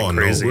bleep like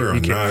crazy. No, we're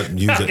not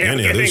using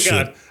any of this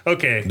shit.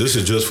 Okay. This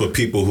is just for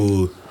people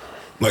who...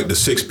 Like the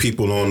 6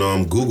 people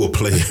on Google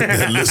Play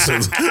that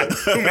listens.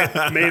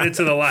 Made it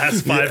to the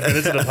last 5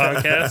 minutes of the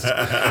podcast.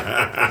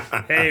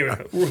 Hey,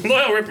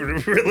 loyal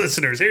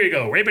listeners, here you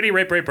go. Rapity,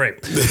 rape. All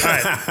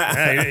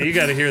right. You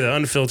got to hear the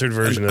unfiltered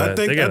version of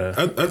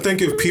that. I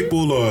think if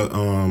people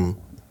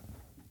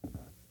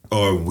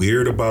are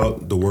weird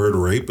about the word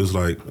rape, is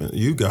like,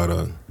 you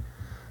gotta...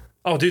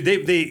 Oh, dude,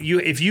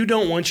 if you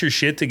don't want your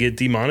shit to get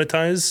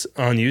demonetized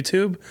on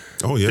YouTube,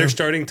 they're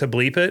starting to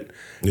bleep it.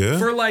 Yeah.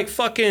 For like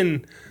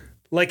fucking...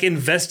 Like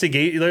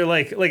investigate, they're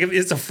like if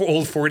it's a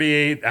old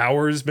 48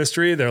 Hours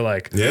mystery, they're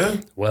like,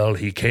 well,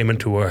 he came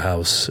into her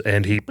house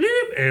and he bleep,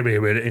 and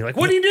you're like,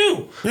 what did he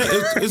do? Yeah,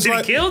 it's did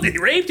he kill? Did he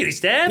rape? Did he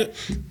stab?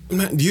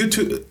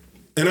 YouTube,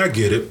 and I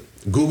get it.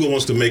 Google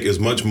wants to make as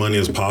much money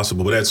as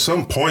possible, but at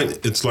some point,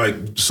 it's like,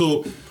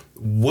 so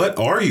what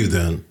are you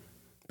then?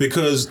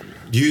 Because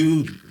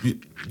you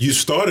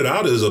started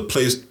out as a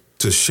place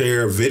to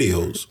share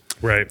videos,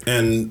 right?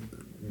 And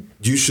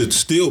you should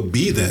still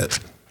be that.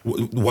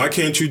 Why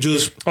can't you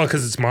just... Oh,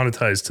 because it's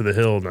monetized to the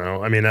hill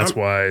now. I mean, that's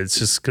why. It's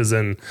just because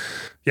then,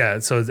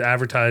 so it's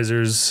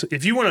advertisers.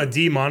 If you want to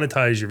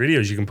demonetize your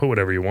videos, you can put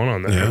whatever you want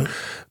on there. Yeah.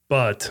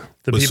 But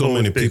people... so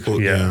many people,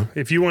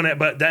 If you want to...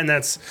 But then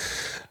that's...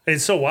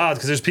 It's so wild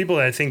because there's people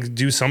that I think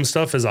do some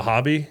stuff as a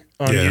hobby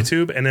on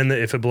YouTube. And then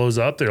if it blows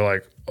up, they're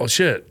like, oh,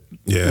 shit.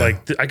 Yeah.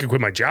 Like, I could quit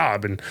my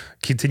job and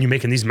continue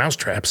making these mouse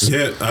traps.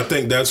 Yeah, I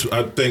think that's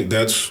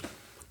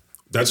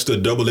that's the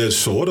double-edged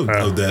sword of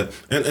that.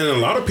 And a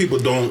lot of people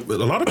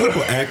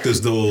act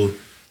as though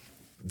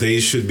they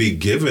should be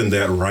given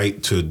that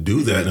right to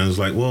do that. And it's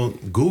like, well,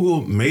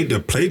 Google made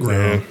their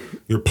playground. Yeah.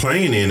 You're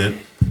playing in it.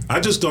 I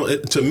just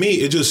don't, to me,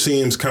 it just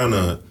seems kind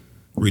of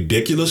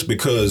ridiculous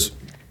because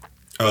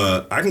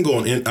I can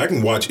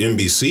watch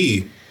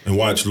NBC and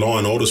watch Law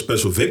and Order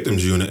Special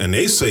Victims Unit, and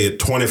they say it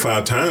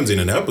 25 times in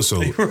an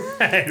episode.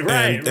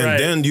 Right. And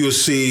then you'll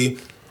see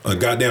a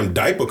goddamn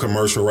diaper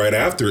commercial right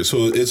after it.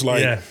 So it's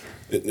like,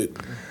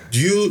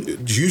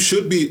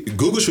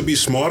 Google should be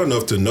smart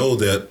enough to know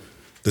that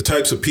the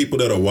types of people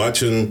that are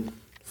watching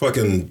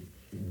fucking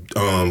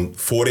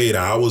 48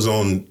 hours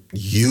on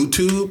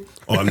YouTube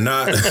are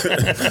not.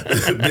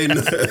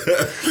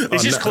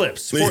 It's just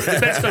clips. The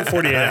best of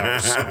 48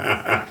 hours.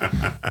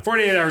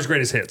 48 hours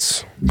greatest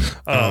hits.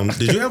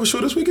 Did you have a show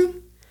this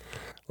weekend?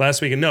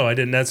 Last weekend? No, I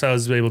didn't. That's how I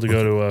was able to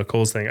go to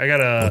Cole's thing. I got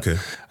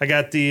we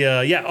got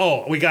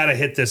to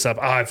hit this up.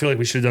 I feel like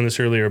we should have done this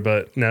earlier,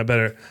 but not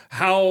better.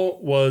 How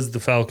was the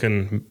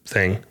Falcon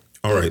thing?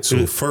 All right.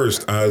 So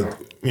first, God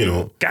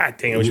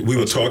dang it. We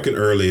were talking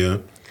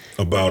earlier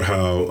about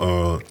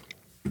how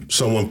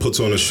someone puts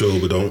on a show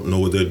but don't know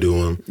what they're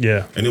doing.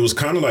 Yeah. And it was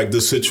kind of like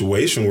this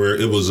situation where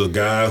it was a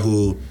guy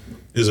who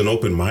is an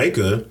open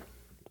micer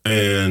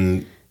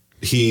and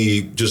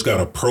he just got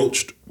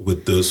approached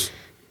with this,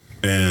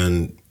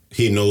 and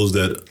he knows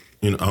that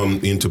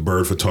I'm into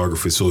bird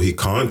photography, so he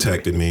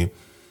contacted me,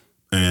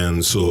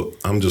 and so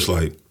I'm just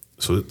like,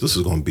 so this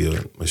is going to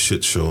be a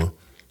shit show.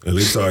 At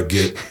least I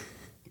get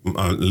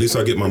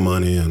my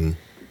money, and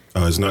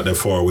it's not that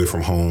far away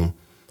from home.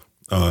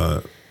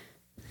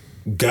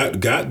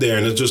 Got there,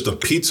 and it's just a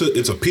pizza.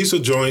 It's a pizza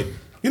joint.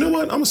 You know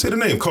what? I'm gonna say the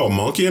name, called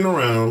Monkeying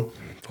Around.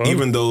 Fun.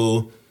 Even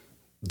though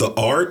the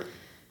art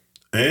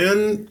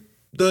and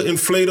the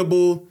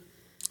inflatable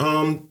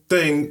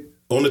thing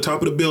on the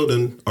top of the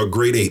building are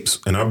great apes,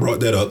 and I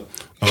brought that up.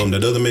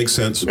 That doesn't make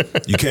sense.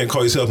 You can't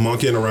call yourself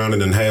Monkeying Around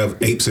and then have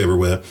apes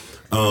everywhere.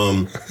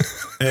 And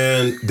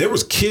there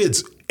was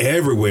kids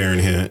everywhere in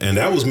here, and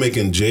that was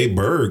making Jay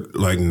Berg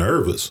like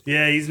nervous.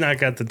 Yeah, he's not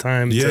got the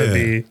time to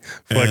be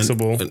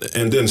flexible.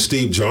 And then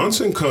Steve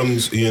Johnson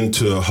comes in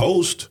to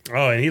host.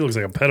 Oh, and he looks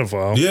like a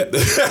pedophile. Yeah.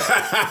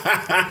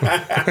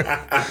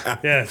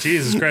 Yeah,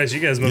 Jesus Christ,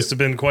 you guys must have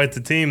been quite the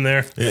team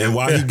there. And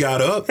while he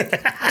got up,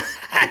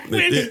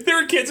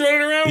 there were kids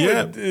running around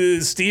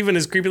with Steve and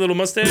his creepy little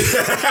mustache.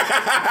 Oh,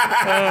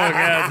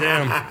 God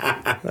damn.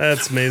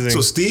 That's amazing. So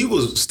Steve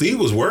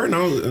was worried,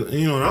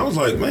 and I was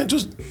like, man,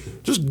 just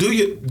do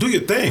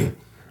your thing.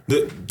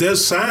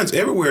 There's signs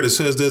everywhere that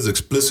says there's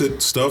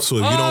explicit stuff, so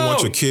if you don't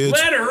want your kids,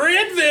 let her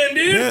in then,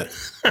 dude.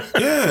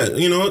 Yeah,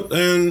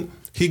 and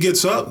he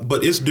gets up,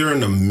 but it's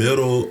during the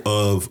middle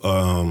of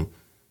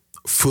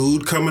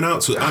food coming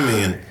out. So I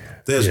mean,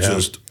 there's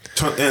just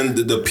and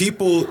the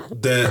people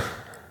that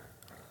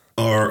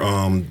are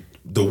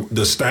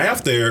the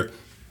staff there.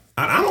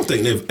 I don't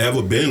think they've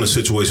ever been in a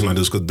situation like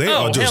this because they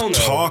are just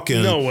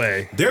talking. No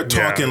way. They're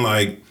talking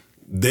like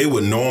they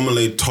would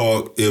normally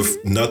talk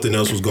if nothing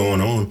else was going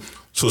on.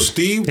 So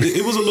Steve,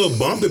 it was a little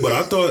bumpy, but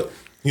I thought,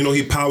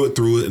 he powered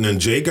through it, and then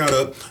Jay got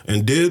up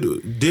and did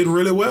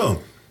really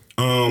well.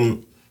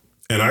 And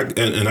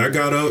I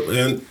got up,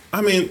 and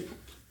I mean,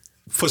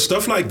 for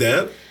stuff like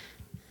that,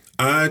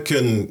 I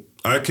can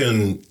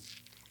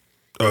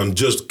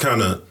just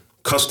kind of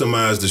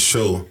customize the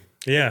show.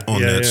 Yeah,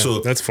 on that. Yeah. So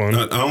that's fun.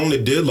 I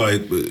only did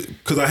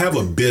because I have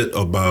a bit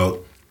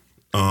about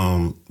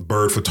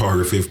bird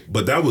photography,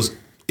 but that was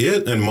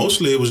it, and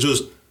mostly it was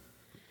just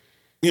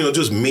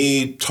just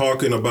me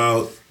talking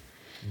about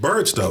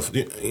bird stuff.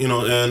 And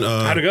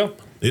how'd it go?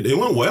 It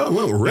went well. It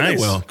went really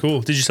well.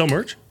 Cool. Did you sell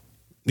merch?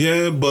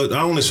 Yeah, but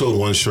I only sold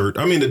one shirt.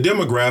 I mean, the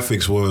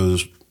demographics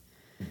was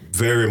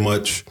very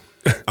much.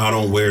 I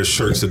don't wear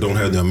shirts that don't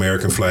have the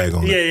American flag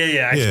on it.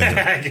 Yeah.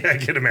 I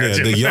can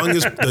imagine. Yeah,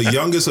 the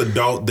youngest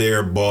adult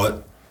there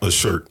bought a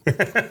shirt.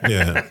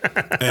 Yeah,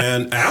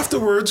 and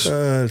afterwards,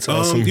 that's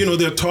awesome.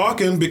 They're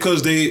talking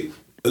because they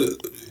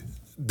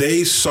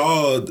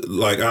saw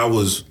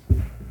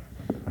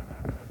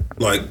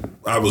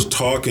I was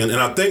talking,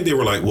 and I think they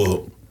were like,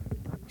 well,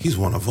 he's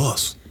one of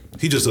us.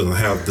 He just doesn't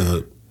have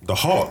the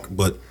hawk,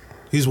 but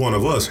he's one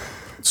of us.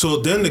 So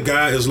then the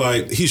guy is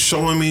like, he's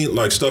showing me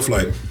stuff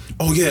like,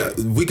 oh yeah,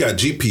 we got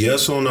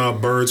GPS on our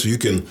birds, so you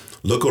can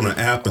look on the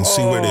app and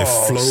see where they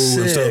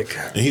flow and stuff.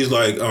 And he's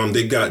like,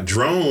 they got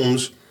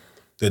drones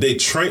that they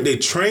train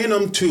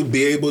them to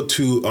be able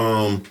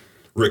to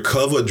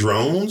recover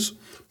drones.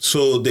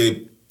 So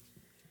they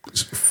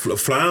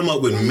fly them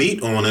up with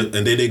meat on it,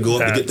 and then they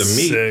go up to get the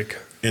meat. Sick.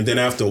 And then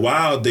after a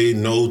while, they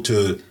know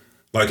to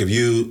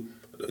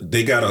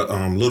they got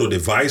a little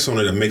device on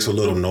it that makes a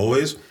little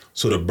noise,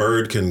 so the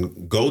bird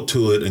can go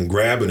to it and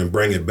grab it and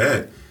bring it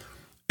back.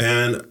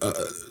 And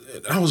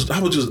I was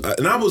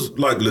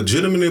like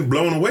legitimately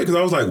blown away because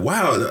I was like,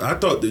 wow, I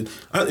thought when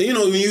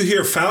you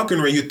hear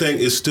falconry, you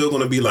think it's still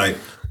going to be like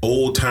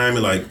old timey,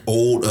 like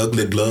old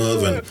ugly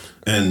glove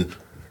and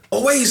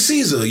oh wait,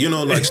 Caesar,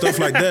 like stuff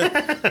like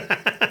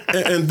that.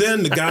 And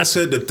then the guy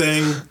said the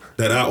thing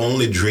that I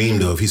only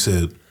dreamed of. He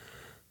said,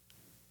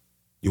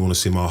 "You want to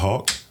see my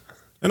hawk?"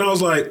 And I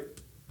was like,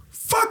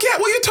 "Fuck yeah!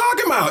 What are you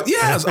talking about?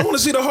 Yes, I want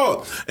to see the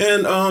hawk."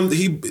 And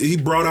he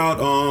brought out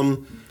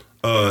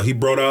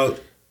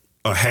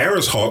a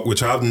Harris hawk,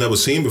 which I've never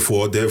seen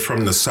before. They're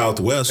from the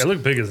Southwest. They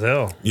look big as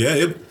hell.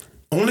 Yeah,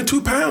 only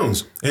 2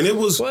 pounds, and it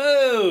was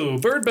Whoa,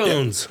 bird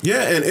bones.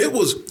 Yeah, and it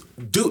was,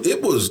 dude.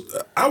 It was.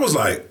 I was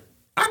like,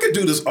 I could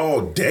do this all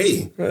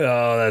day.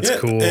 Oh, that's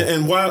cool.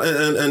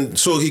 And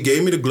so he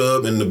gave me the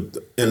glove,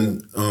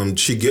 and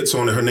she gets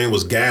on it. Her name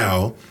was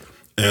Gal,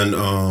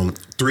 and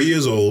 3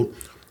 years old.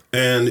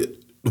 And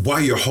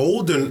while you're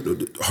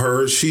holding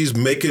her, she's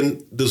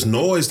making this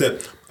noise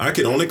that I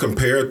can only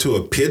compare to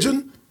a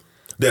pigeon.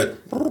 That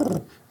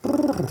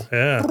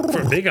Yeah,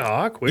 for a big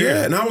hawk. Weird.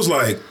 yeah, and I was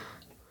like,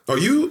 "Are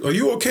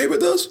you okay with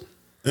this?"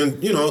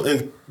 And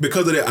and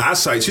because of their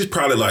eyesight, she's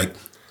probably like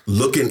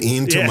looking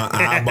into my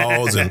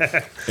eyeballs and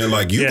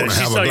like, you're gonna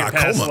have a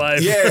glaucoma.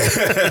 Yeah.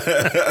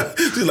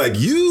 She's like,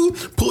 you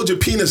pulled your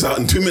penis out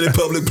in too many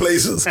public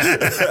places.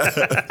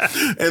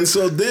 And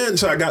so I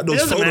got those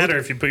photos. It doesn't matter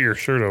if you put your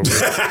shirt over it.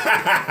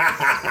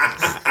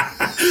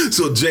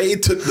 So Jay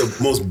took the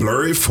most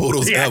blurry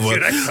photos ever.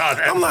 Dude, I saw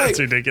that. I'm like, that's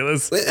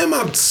ridiculous. Am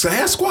I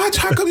Sasquatch?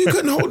 How come you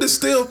couldn't hold it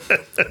still?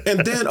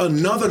 And then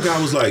another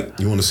guy was like,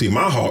 "You want to see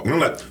my hawk?" And I'm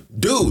like,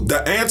 dude,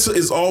 the answer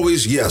is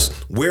always yes.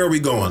 Where are we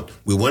going?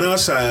 We went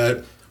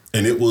outside,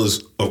 and it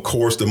was, of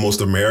course, the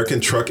most American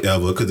truck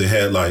ever, because they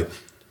had like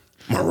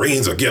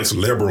Marines against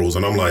liberals.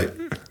 And I'm like,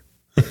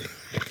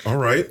 all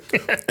right.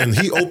 And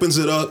he opens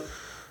it up,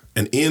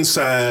 and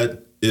inside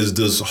is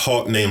this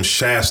hawk named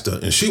Shasta,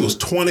 and she was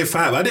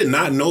 25. I did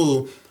not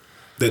know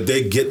that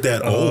they get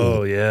that old.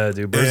 Oh yeah,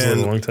 dude, birds live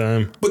a long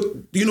time. But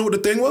you know what the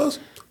thing was?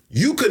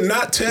 You could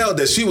not tell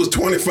that she was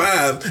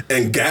 25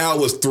 and Gal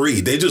was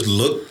 3. They just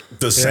looked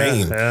the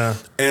same. Yeah.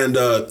 And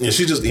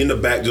she just in the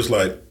back, just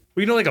like.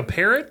 Well, like a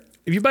parrot.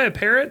 If you buy a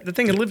parrot, the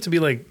thing can live to be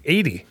like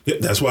 80. Yeah,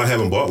 that's why I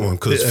haven't bought one,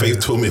 because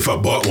Faith told me if I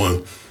bought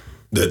one,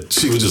 that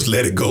she would just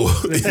let it go.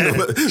 Just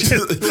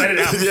let it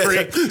out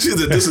free. She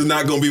said, "This is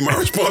not going to be my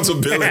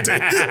responsibility."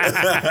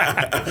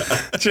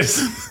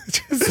 just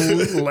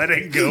let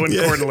it go in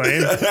Coeur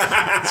d'Alene.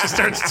 She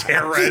starts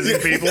terrorizing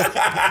people.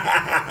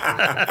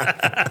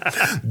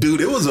 Dude,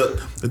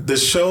 the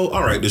show.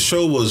 All right, the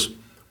show was,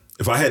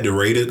 if I had to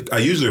rate it, I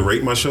usually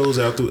rate my shows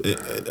after.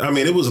 I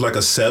mean, it was like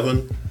a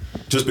 7,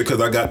 just because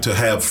I got to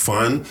have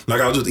fun. Like,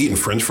 I was just eating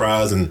French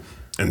fries and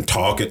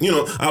talking.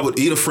 I would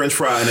eat a French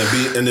fry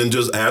and then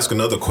just ask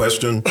another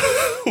question.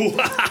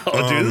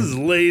 Wow, dude, this is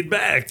laid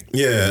back.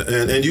 Yeah,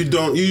 and you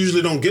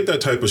usually don't get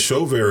that type of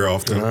show very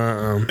often.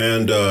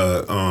 And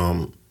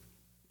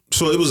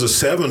so it was a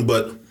 7,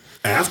 but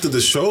after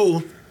the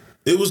show,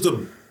 it was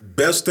the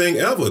best thing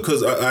ever,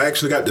 because I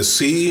actually got to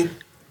see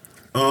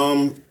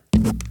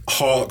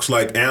hawks,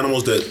 like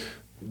animals that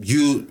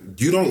you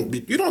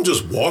don't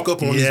just walk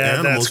up on these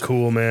animals. Yeah, that's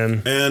cool,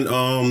 man.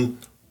 And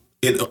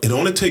it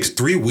only takes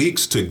 3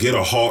 weeks to get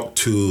a hawk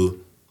to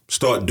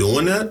start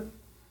doing that.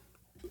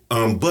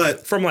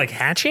 But from like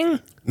hatching?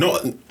 No,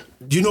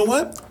 you know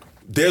what?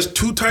 There's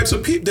 2 types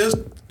of people.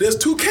 There's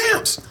 2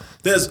 camps.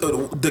 There's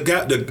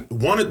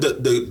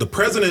the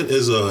president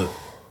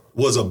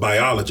was a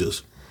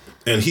biologist,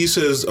 and he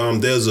says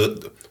there's a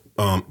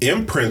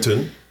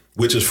imprinting,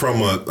 which is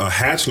from a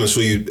hatchling. So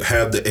you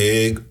have the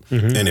egg,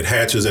 and it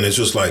hatches, and it's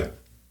just like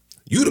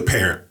you the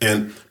parent.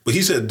 But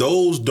he said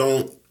those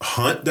don't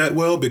hunt that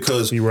well,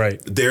 because you're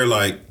right. They're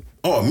like,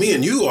 oh, me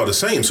and you are the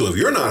same. So if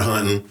you're not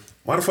hunting,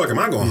 why the fuck am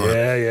I going to hunt?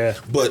 Yeah.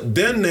 But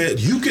then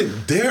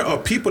there are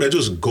people that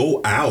just go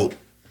out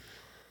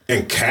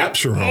and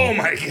capture them. Oh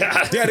my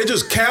God. Yeah, they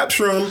just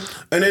capture them,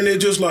 and then they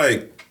just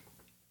like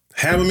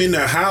have them in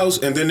their house,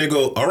 and then they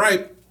go, all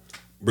right,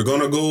 we're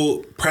going to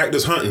go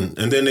practice hunting.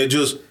 And then they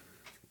just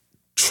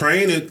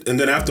train it. And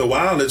then after a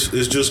while, it's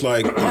just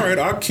like, all right,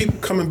 I'll keep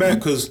coming back,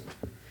 because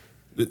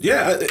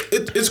yeah,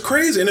 it's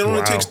crazy. And it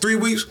only takes 3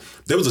 weeks.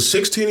 There was a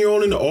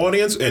 16-year-old in the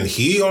audience, and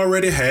he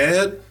already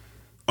had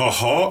a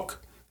hawk.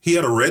 He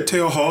had a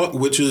red-tailed hawk,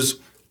 which is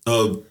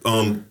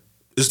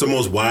it's the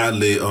most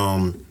widely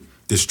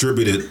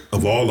distributed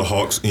of all the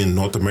hawks in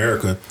North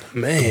America.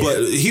 Man.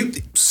 But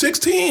he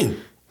 16.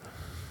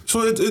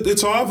 So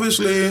it's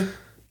obviously,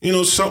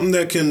 something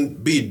that can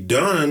be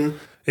done.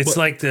 It's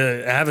like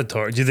the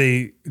Avatar. Do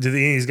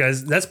these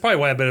guys, that's probably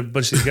why I bet a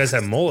bunch of these guys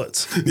have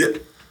mullets. Yeah.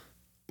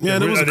 Yeah,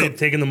 Are they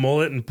taking the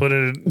mullet and put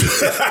it into the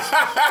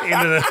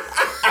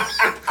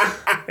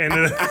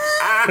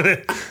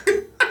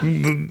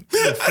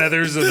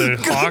feathers of the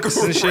hawks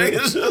and shit?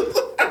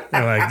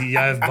 They're like,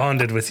 yeah, I've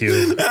bonded with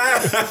you.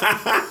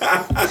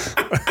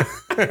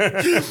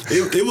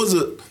 It was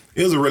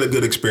a really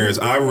good experience.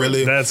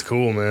 That's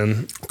cool,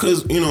 man.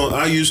 Because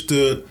I used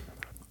to,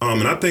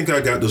 and I think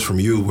I got this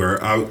from you,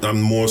 where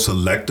I'm more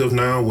selective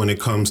now when it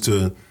comes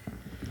to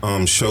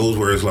shows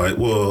where it's like,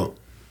 well,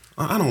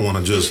 I don't want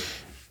to just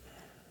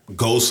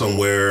go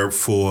somewhere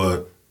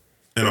for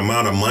an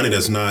amount of money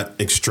that's not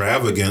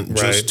extravagant,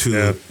 just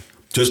to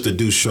just to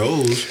do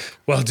shows.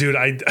 Well, dude,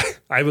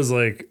 I was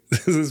like,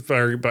 this is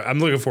far, but I'm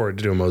looking forward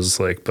to doing Moses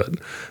Lake. But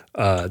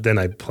then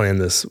I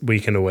planned this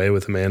weekend away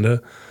with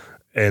Amanda,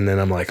 and then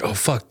I'm like, oh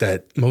fuck,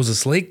 that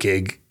Moses Lake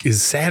gig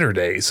is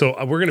Saturday, so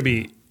we're gonna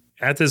be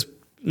at this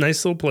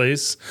nice little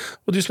place.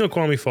 We'll do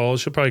Snoqualmie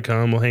Falls. She'll probably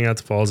come. We'll hang out at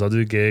the falls. I'll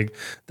do a gig.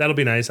 That'll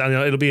be nice. I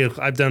know it'll be.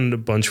 I've done a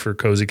bunch for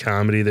Cozy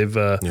Comedy. They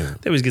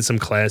always get some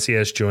classy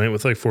ass joint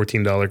with like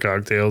 $14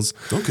 cocktails.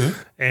 Okay.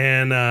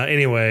 And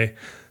anyway.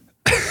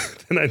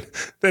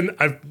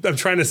 I'm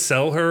trying to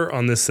sell her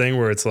on this thing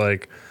where it's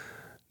like,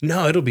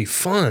 no, it'll be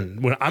fun.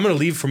 When I'm going to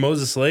leave for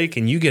Moses Lake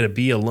and you get to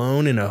be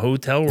alone in a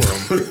hotel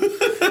room,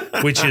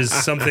 which is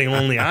something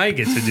only I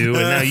get to do.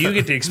 And now you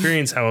get to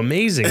experience how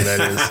amazing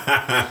that is.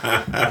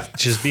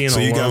 Just being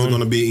alone. So you guys are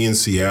going to be in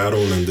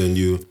Seattle and then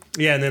you...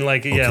 Yeah, and then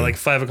like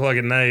 5 o'clock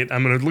at night,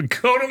 I'm gonna go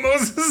to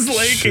Moses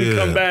Lake and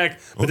come back.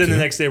 But then the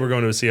next day we're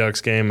going to a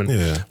Seahawks game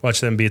and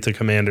watch them beat the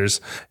Commanders,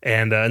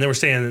 and then we're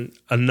staying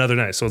another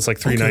night. So it's like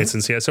 3 nights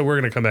in Seattle. So we're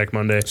gonna come back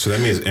Monday. So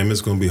that means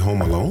Emmett's gonna be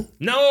home alone?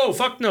 No,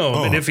 fuck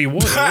no. And if he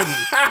would,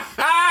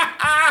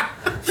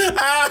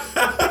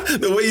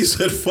 the way you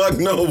said "fuck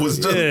no" was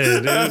just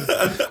dude.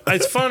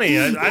 It's funny.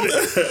 I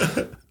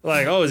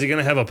like, oh, is he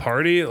gonna have a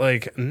party?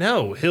 Like,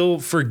 no, he'll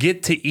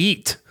forget to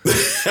eat.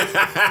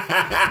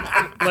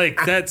 Like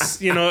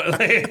that's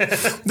Like,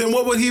 then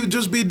what would he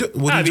just be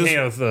doing? I'd be hanging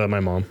out with my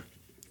mom.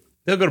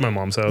 He'll go to my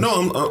mom's house.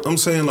 No, I'm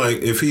saying like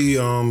if he's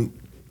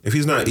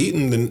not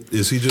eating, then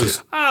is he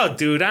just? Oh,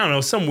 dude, I don't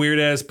know, some weird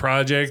ass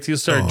project. He'll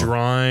start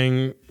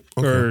drawing,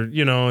 or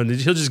and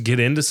he'll just get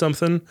into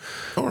something.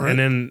 All right. And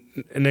then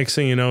next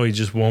thing you know, he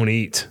just won't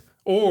eat,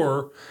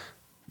 or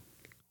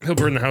he'll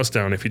burn the house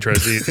down if he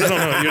tries to eat. I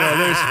don't know.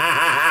 There's.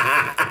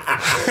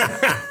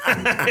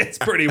 It's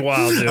pretty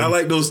wild, dude. I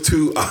like those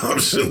two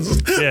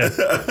options. Yeah.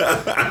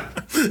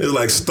 It's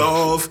like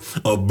starve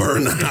or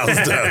burn the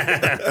house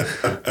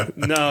down.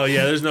 No,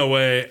 yeah, there's no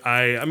way.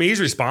 I mean, he's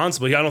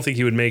responsible. I don't think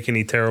he would make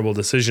any terrible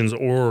decisions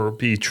or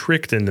be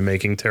tricked into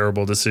making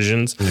terrible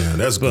decisions. Yeah,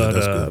 that's good.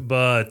 That's good.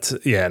 But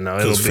yeah, no,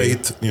 it'll be.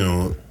 Faith, me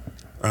and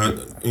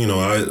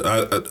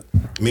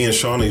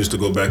Shauna used to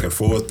go back and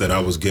forth that I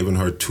was giving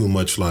her too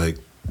much like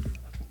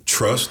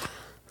trust.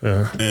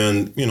 Yeah.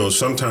 And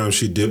sometimes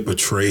she did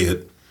betray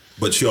it.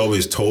 But she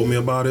always told me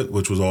about it,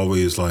 which was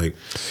always like,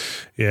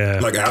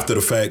 like after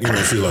the fact,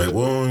 she's like,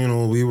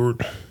 well, we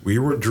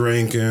were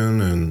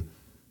drinking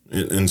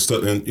and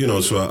stuff,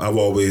 and so I've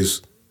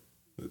always,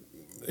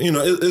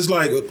 it's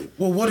like,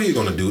 well, what are you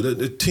gonna do?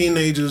 The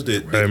teenagers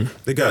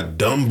they got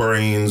dumb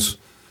brains,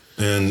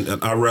 and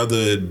I'd rather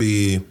it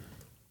be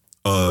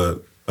a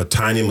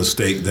tiny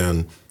mistake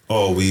than,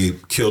 oh, we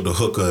killed the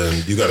hooker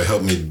and you got to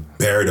help me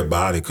bury the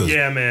body because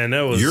man,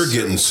 that was, you're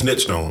getting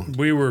snitched on.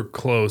 We were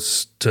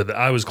close to that.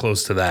 I was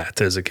close to that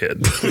as a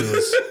kid. It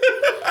was,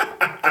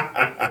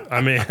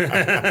 I mean,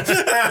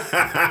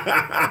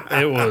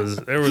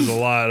 there was a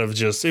lot of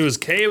just, it was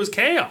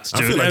chaos,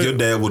 dude. I feel like your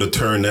dad would have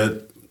turned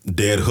that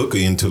dead hooker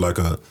into like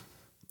a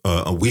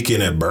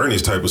Weekend at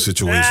Bernie's type of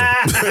situation.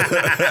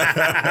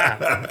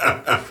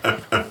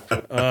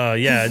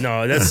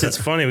 It's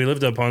funny. We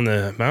lived up on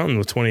the mountain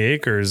with 20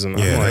 acres, and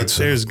I'm like,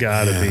 there's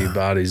got to be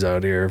bodies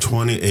out here.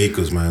 20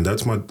 acres, man.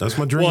 That's my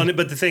dream. Well,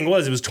 but the thing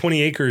was, it was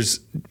 20 acres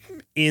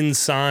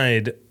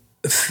inside,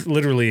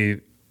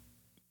 literally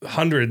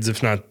hundreds,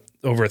 if not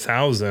over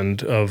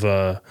 1,000 of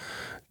a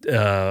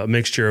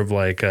mixture of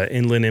like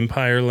Inland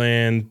Empire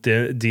land,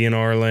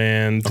 DNR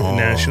land,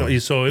 national.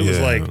 So it was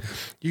like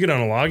you get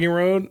on a logging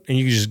road and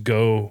you can just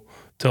go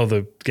till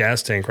the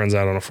gas tank runs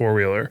out on a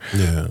 4-wheeler.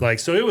 Yeah. Like,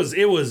 so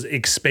it was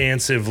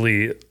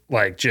expansively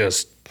like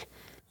just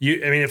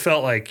you. I mean, it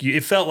felt like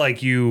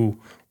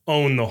you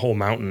own the whole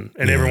mountain,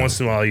 and every once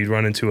in a while you'd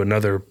run into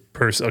another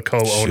person, a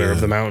co-owner of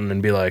the mountain,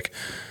 and be like,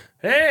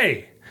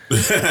 "Hey."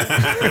 Just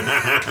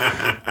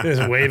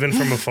waving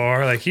from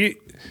afar, like you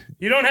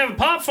don't have a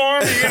pot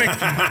farm. You're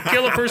gonna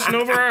kill a person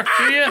over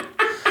here.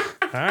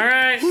 All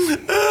right,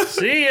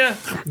 see ya.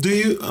 Do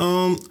you?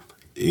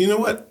 You know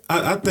what?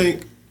 I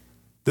think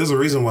there's a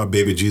reason why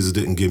Baby Jesus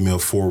didn't give me a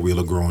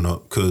 4-wheeler growing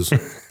up, because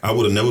I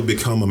would have never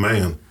become a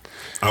man.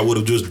 I would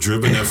have just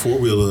driven that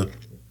 4-wheeler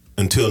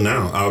until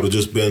now. I would have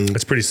just been.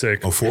 That's pretty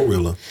sick. A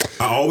 4-wheeler.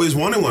 I always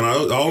wanted one. I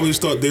always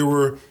thought they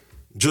were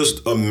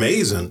just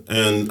amazing,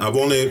 and I've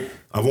only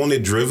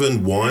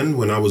driven one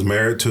when I was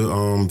married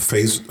to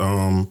Faith's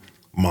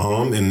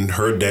mom, and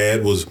her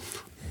dad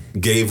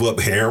gave up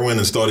heroin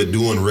and started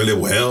doing really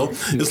well.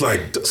 It's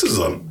like this is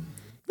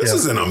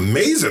an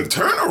amazing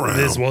turnaround.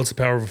 It is. Well, it's the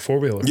power of a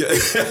 4-wheeler. Yeah.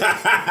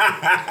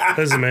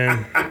 Listen,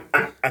 man.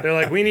 They're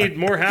like, we need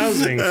more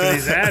housing for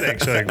these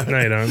addicts. You're like,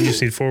 no, you don't. You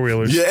just need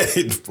 4-wheelers. Yeah,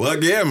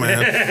 fuck yeah,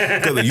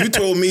 man. Because you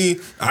told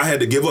me I had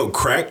to give up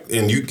crack,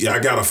 and I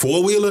got a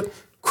 4-wheeler.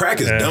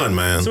 Crack is done,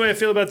 man. That's the way I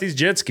feel about these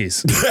jet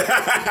skis.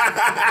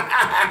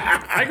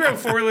 I grew up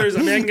 4-wheelers. I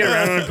mean, I can get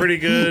around on it pretty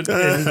good.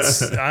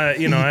 I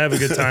have a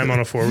good time on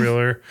a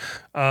 4-wheeler.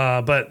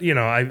 But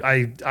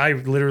I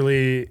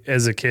literally,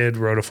 as a kid,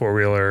 rode a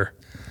 4-wheeler.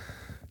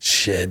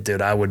 Shit,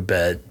 dude, I would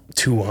bet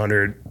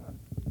 $200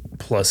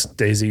 plus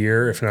days a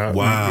year, if not.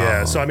 Wow.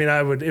 Yeah. So I mean,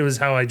 it was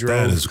how I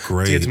drove That is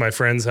great. to get to my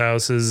friends'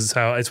 houses.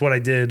 It's what I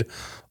did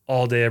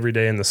all day, every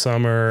day in the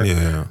summer.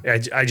 Yeah.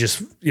 I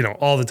just,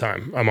 all the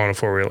time I'm on a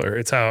 4-wheeler.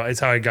 It's how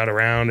I got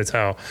around. It's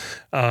how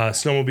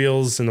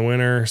snowmobiles in the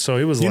winter. So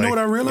it was You know what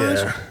I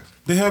realized? Yeah.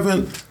 They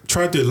haven't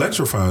tried to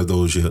electrify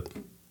those yet.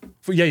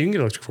 Yeah, you can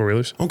get electric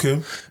 4-wheelers.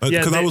 Okay.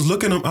 Because I was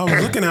looking at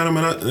them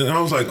and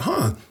I was like,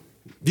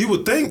 you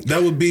would think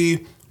that would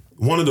be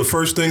one of the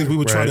first things we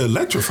would try to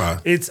electrify.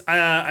 It's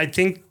I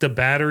think the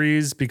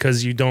batteries,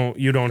 because you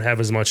don't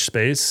have as much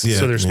space,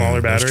 so they're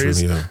smaller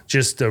batteries. True, yeah.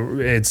 Just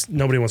it's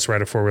nobody wants to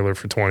ride a 4-wheeler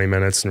for 20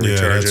 minutes and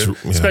recharge it,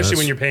 especially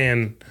when you're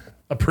paying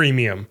a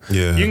premium.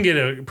 Yeah. You can get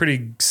a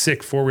pretty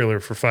sick 4-wheeler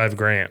for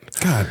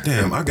 $5,000. God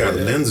damn, I got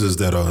lenses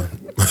that are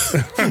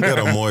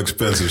more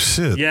expensive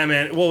shit. Yeah,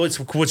 man. Well,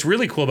 what's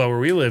really cool about where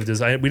we lived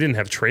is we didn't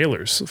have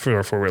trailers for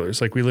our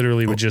 4-wheelers. Like we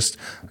literally would just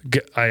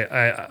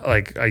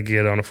I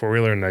get on a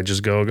 4-wheeler and I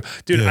just go.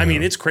 Dude, I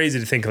mean, it's crazy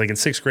to think like in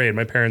 6th grade,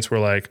 my parents were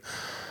like,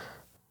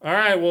 all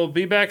right, we'll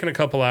be back in a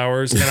couple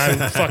hours. And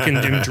I'm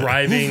fucking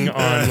driving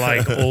on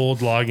like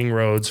old logging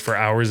roads for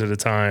hours at a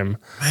time.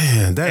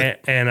 Man,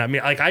 and I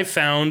mean, like I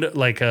found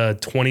like a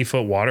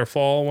 20-foot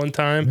waterfall one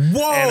time.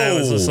 Whoa! And I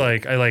was just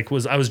like,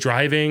 I was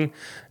driving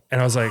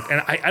and I was like,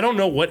 and I don't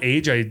know what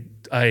age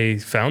I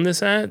found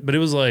this at, but it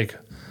was like,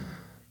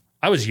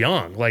 I was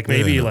young, like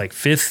maybe like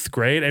 5th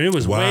grade, and it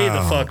was way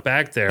the fuck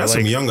back there. That's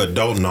like, some young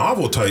adult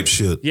novel type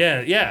shit.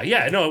 Yeah.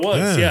 No, it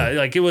was. Yeah.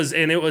 Like it was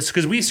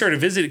because we started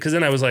visiting. Because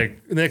then I was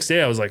like, the next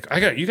day I was like,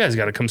 you guys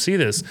got to come see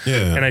this.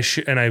 Yeah. And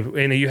I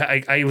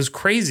was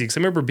crazy because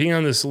I remember being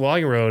on this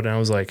logging road and I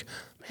was like,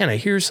 man, I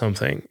hear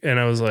something, and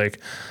I was like,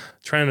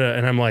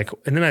 and I'm like,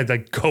 and then I'd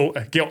like go.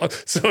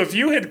 So if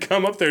you had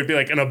come up there, it'd be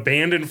like an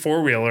abandoned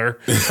 4-wheeler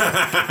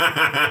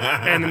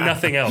and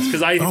nothing else.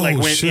 Because I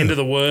went into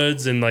the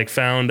woods and like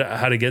found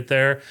how to get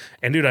there.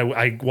 And dude,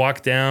 I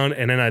walked down,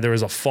 and then there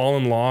was a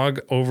fallen log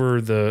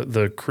over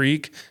the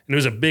creek, and it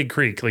was a big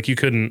creek. Like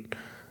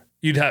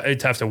you'd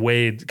have to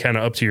wade kind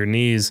of up to your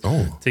knees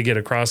to get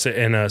across it.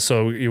 And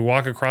so you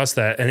walk across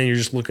that, and then you're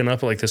just looking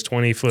up at like this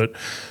 20-foot.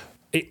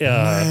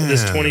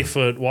 This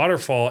 20-foot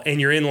waterfall,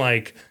 and you're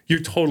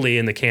totally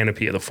in the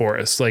canopy of the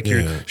forest. Like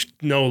you're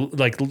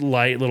like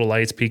little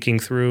lights peeking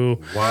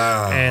through.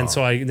 Wow. And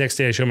so next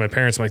day I showed my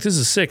parents, I'm like, this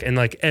is sick. And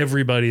like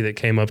everybody that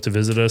came up to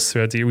visit us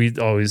throughout the year, we'd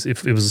always,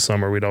 if it was the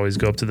summer, we'd always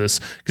go up to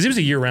this because it was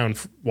a year-round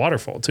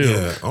waterfall too.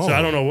 Yeah. So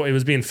I don't know, it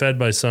was being fed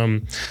by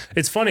some.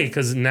 It's funny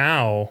because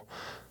now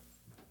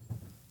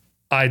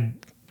I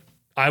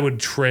would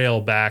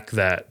trail back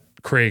that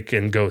creek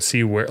and go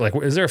see where, like,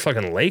 is there a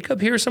fucking lake up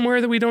here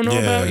somewhere that we don't know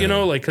about?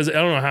 Like, because I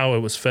don't know how it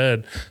was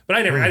fed, but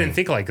I didn't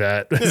think like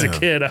that as a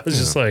kid. I was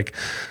just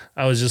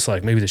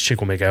like, maybe this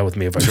chick will make out with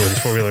me if I go with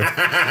this 4-wheeler.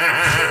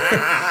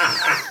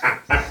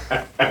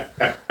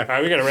 All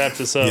right, we got to wrap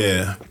this up.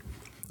 Yeah.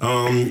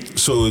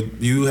 So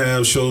you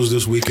have shows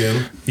this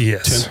weekend?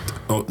 Yes.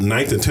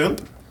 9th and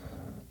 10th?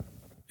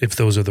 If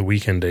those are the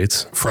weekend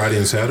dates. Friday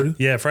and Saturday?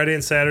 Yeah, Friday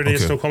and Saturday,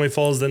 Snoqualmie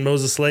Falls, then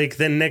Moses Lake.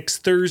 Then next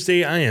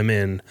Thursday, I am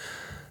in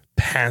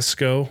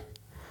Pasco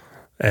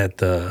at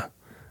the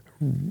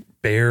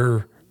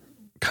Bear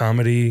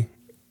Comedy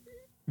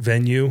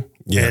venue.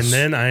 Yes. And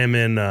then I am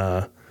in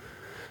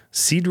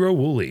Cedro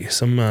Woolley,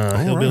 some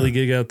hillbilly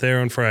gig out there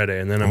on Friday,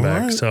 and then I'm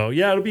back. Right. So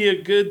yeah, it'll be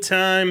a good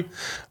time.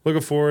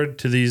 Looking forward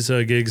to these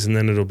gigs, and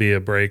then it'll be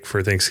a break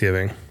for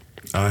Thanksgiving.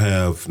 I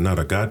have not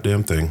a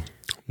goddamn thing.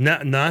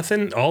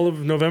 Nothing? All of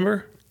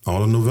November?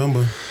 All of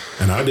November.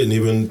 And I didn't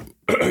even,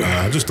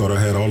 I just thought I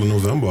had all of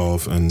November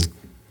off, and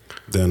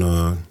then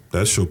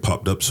that show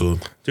popped up. So,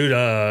 dude,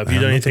 have you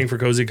done anything for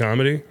Cozy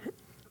Comedy?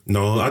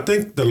 No, I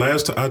think the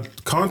last time I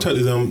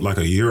contacted them like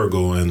a year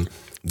ago, and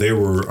they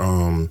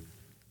were,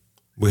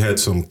 we had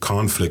some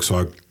conflict, so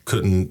I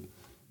couldn't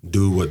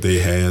do what they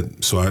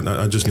had. So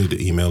I just need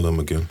to email them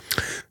again.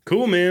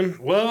 Cool, man.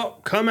 Well,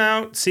 come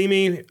out, see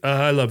me.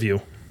 I love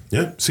you.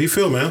 Yeah, see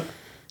Phil, man.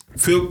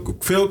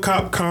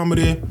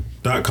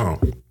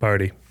 PhilCopComedy.com.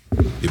 Party.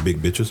 You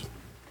big bitches.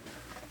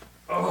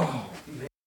 Oh.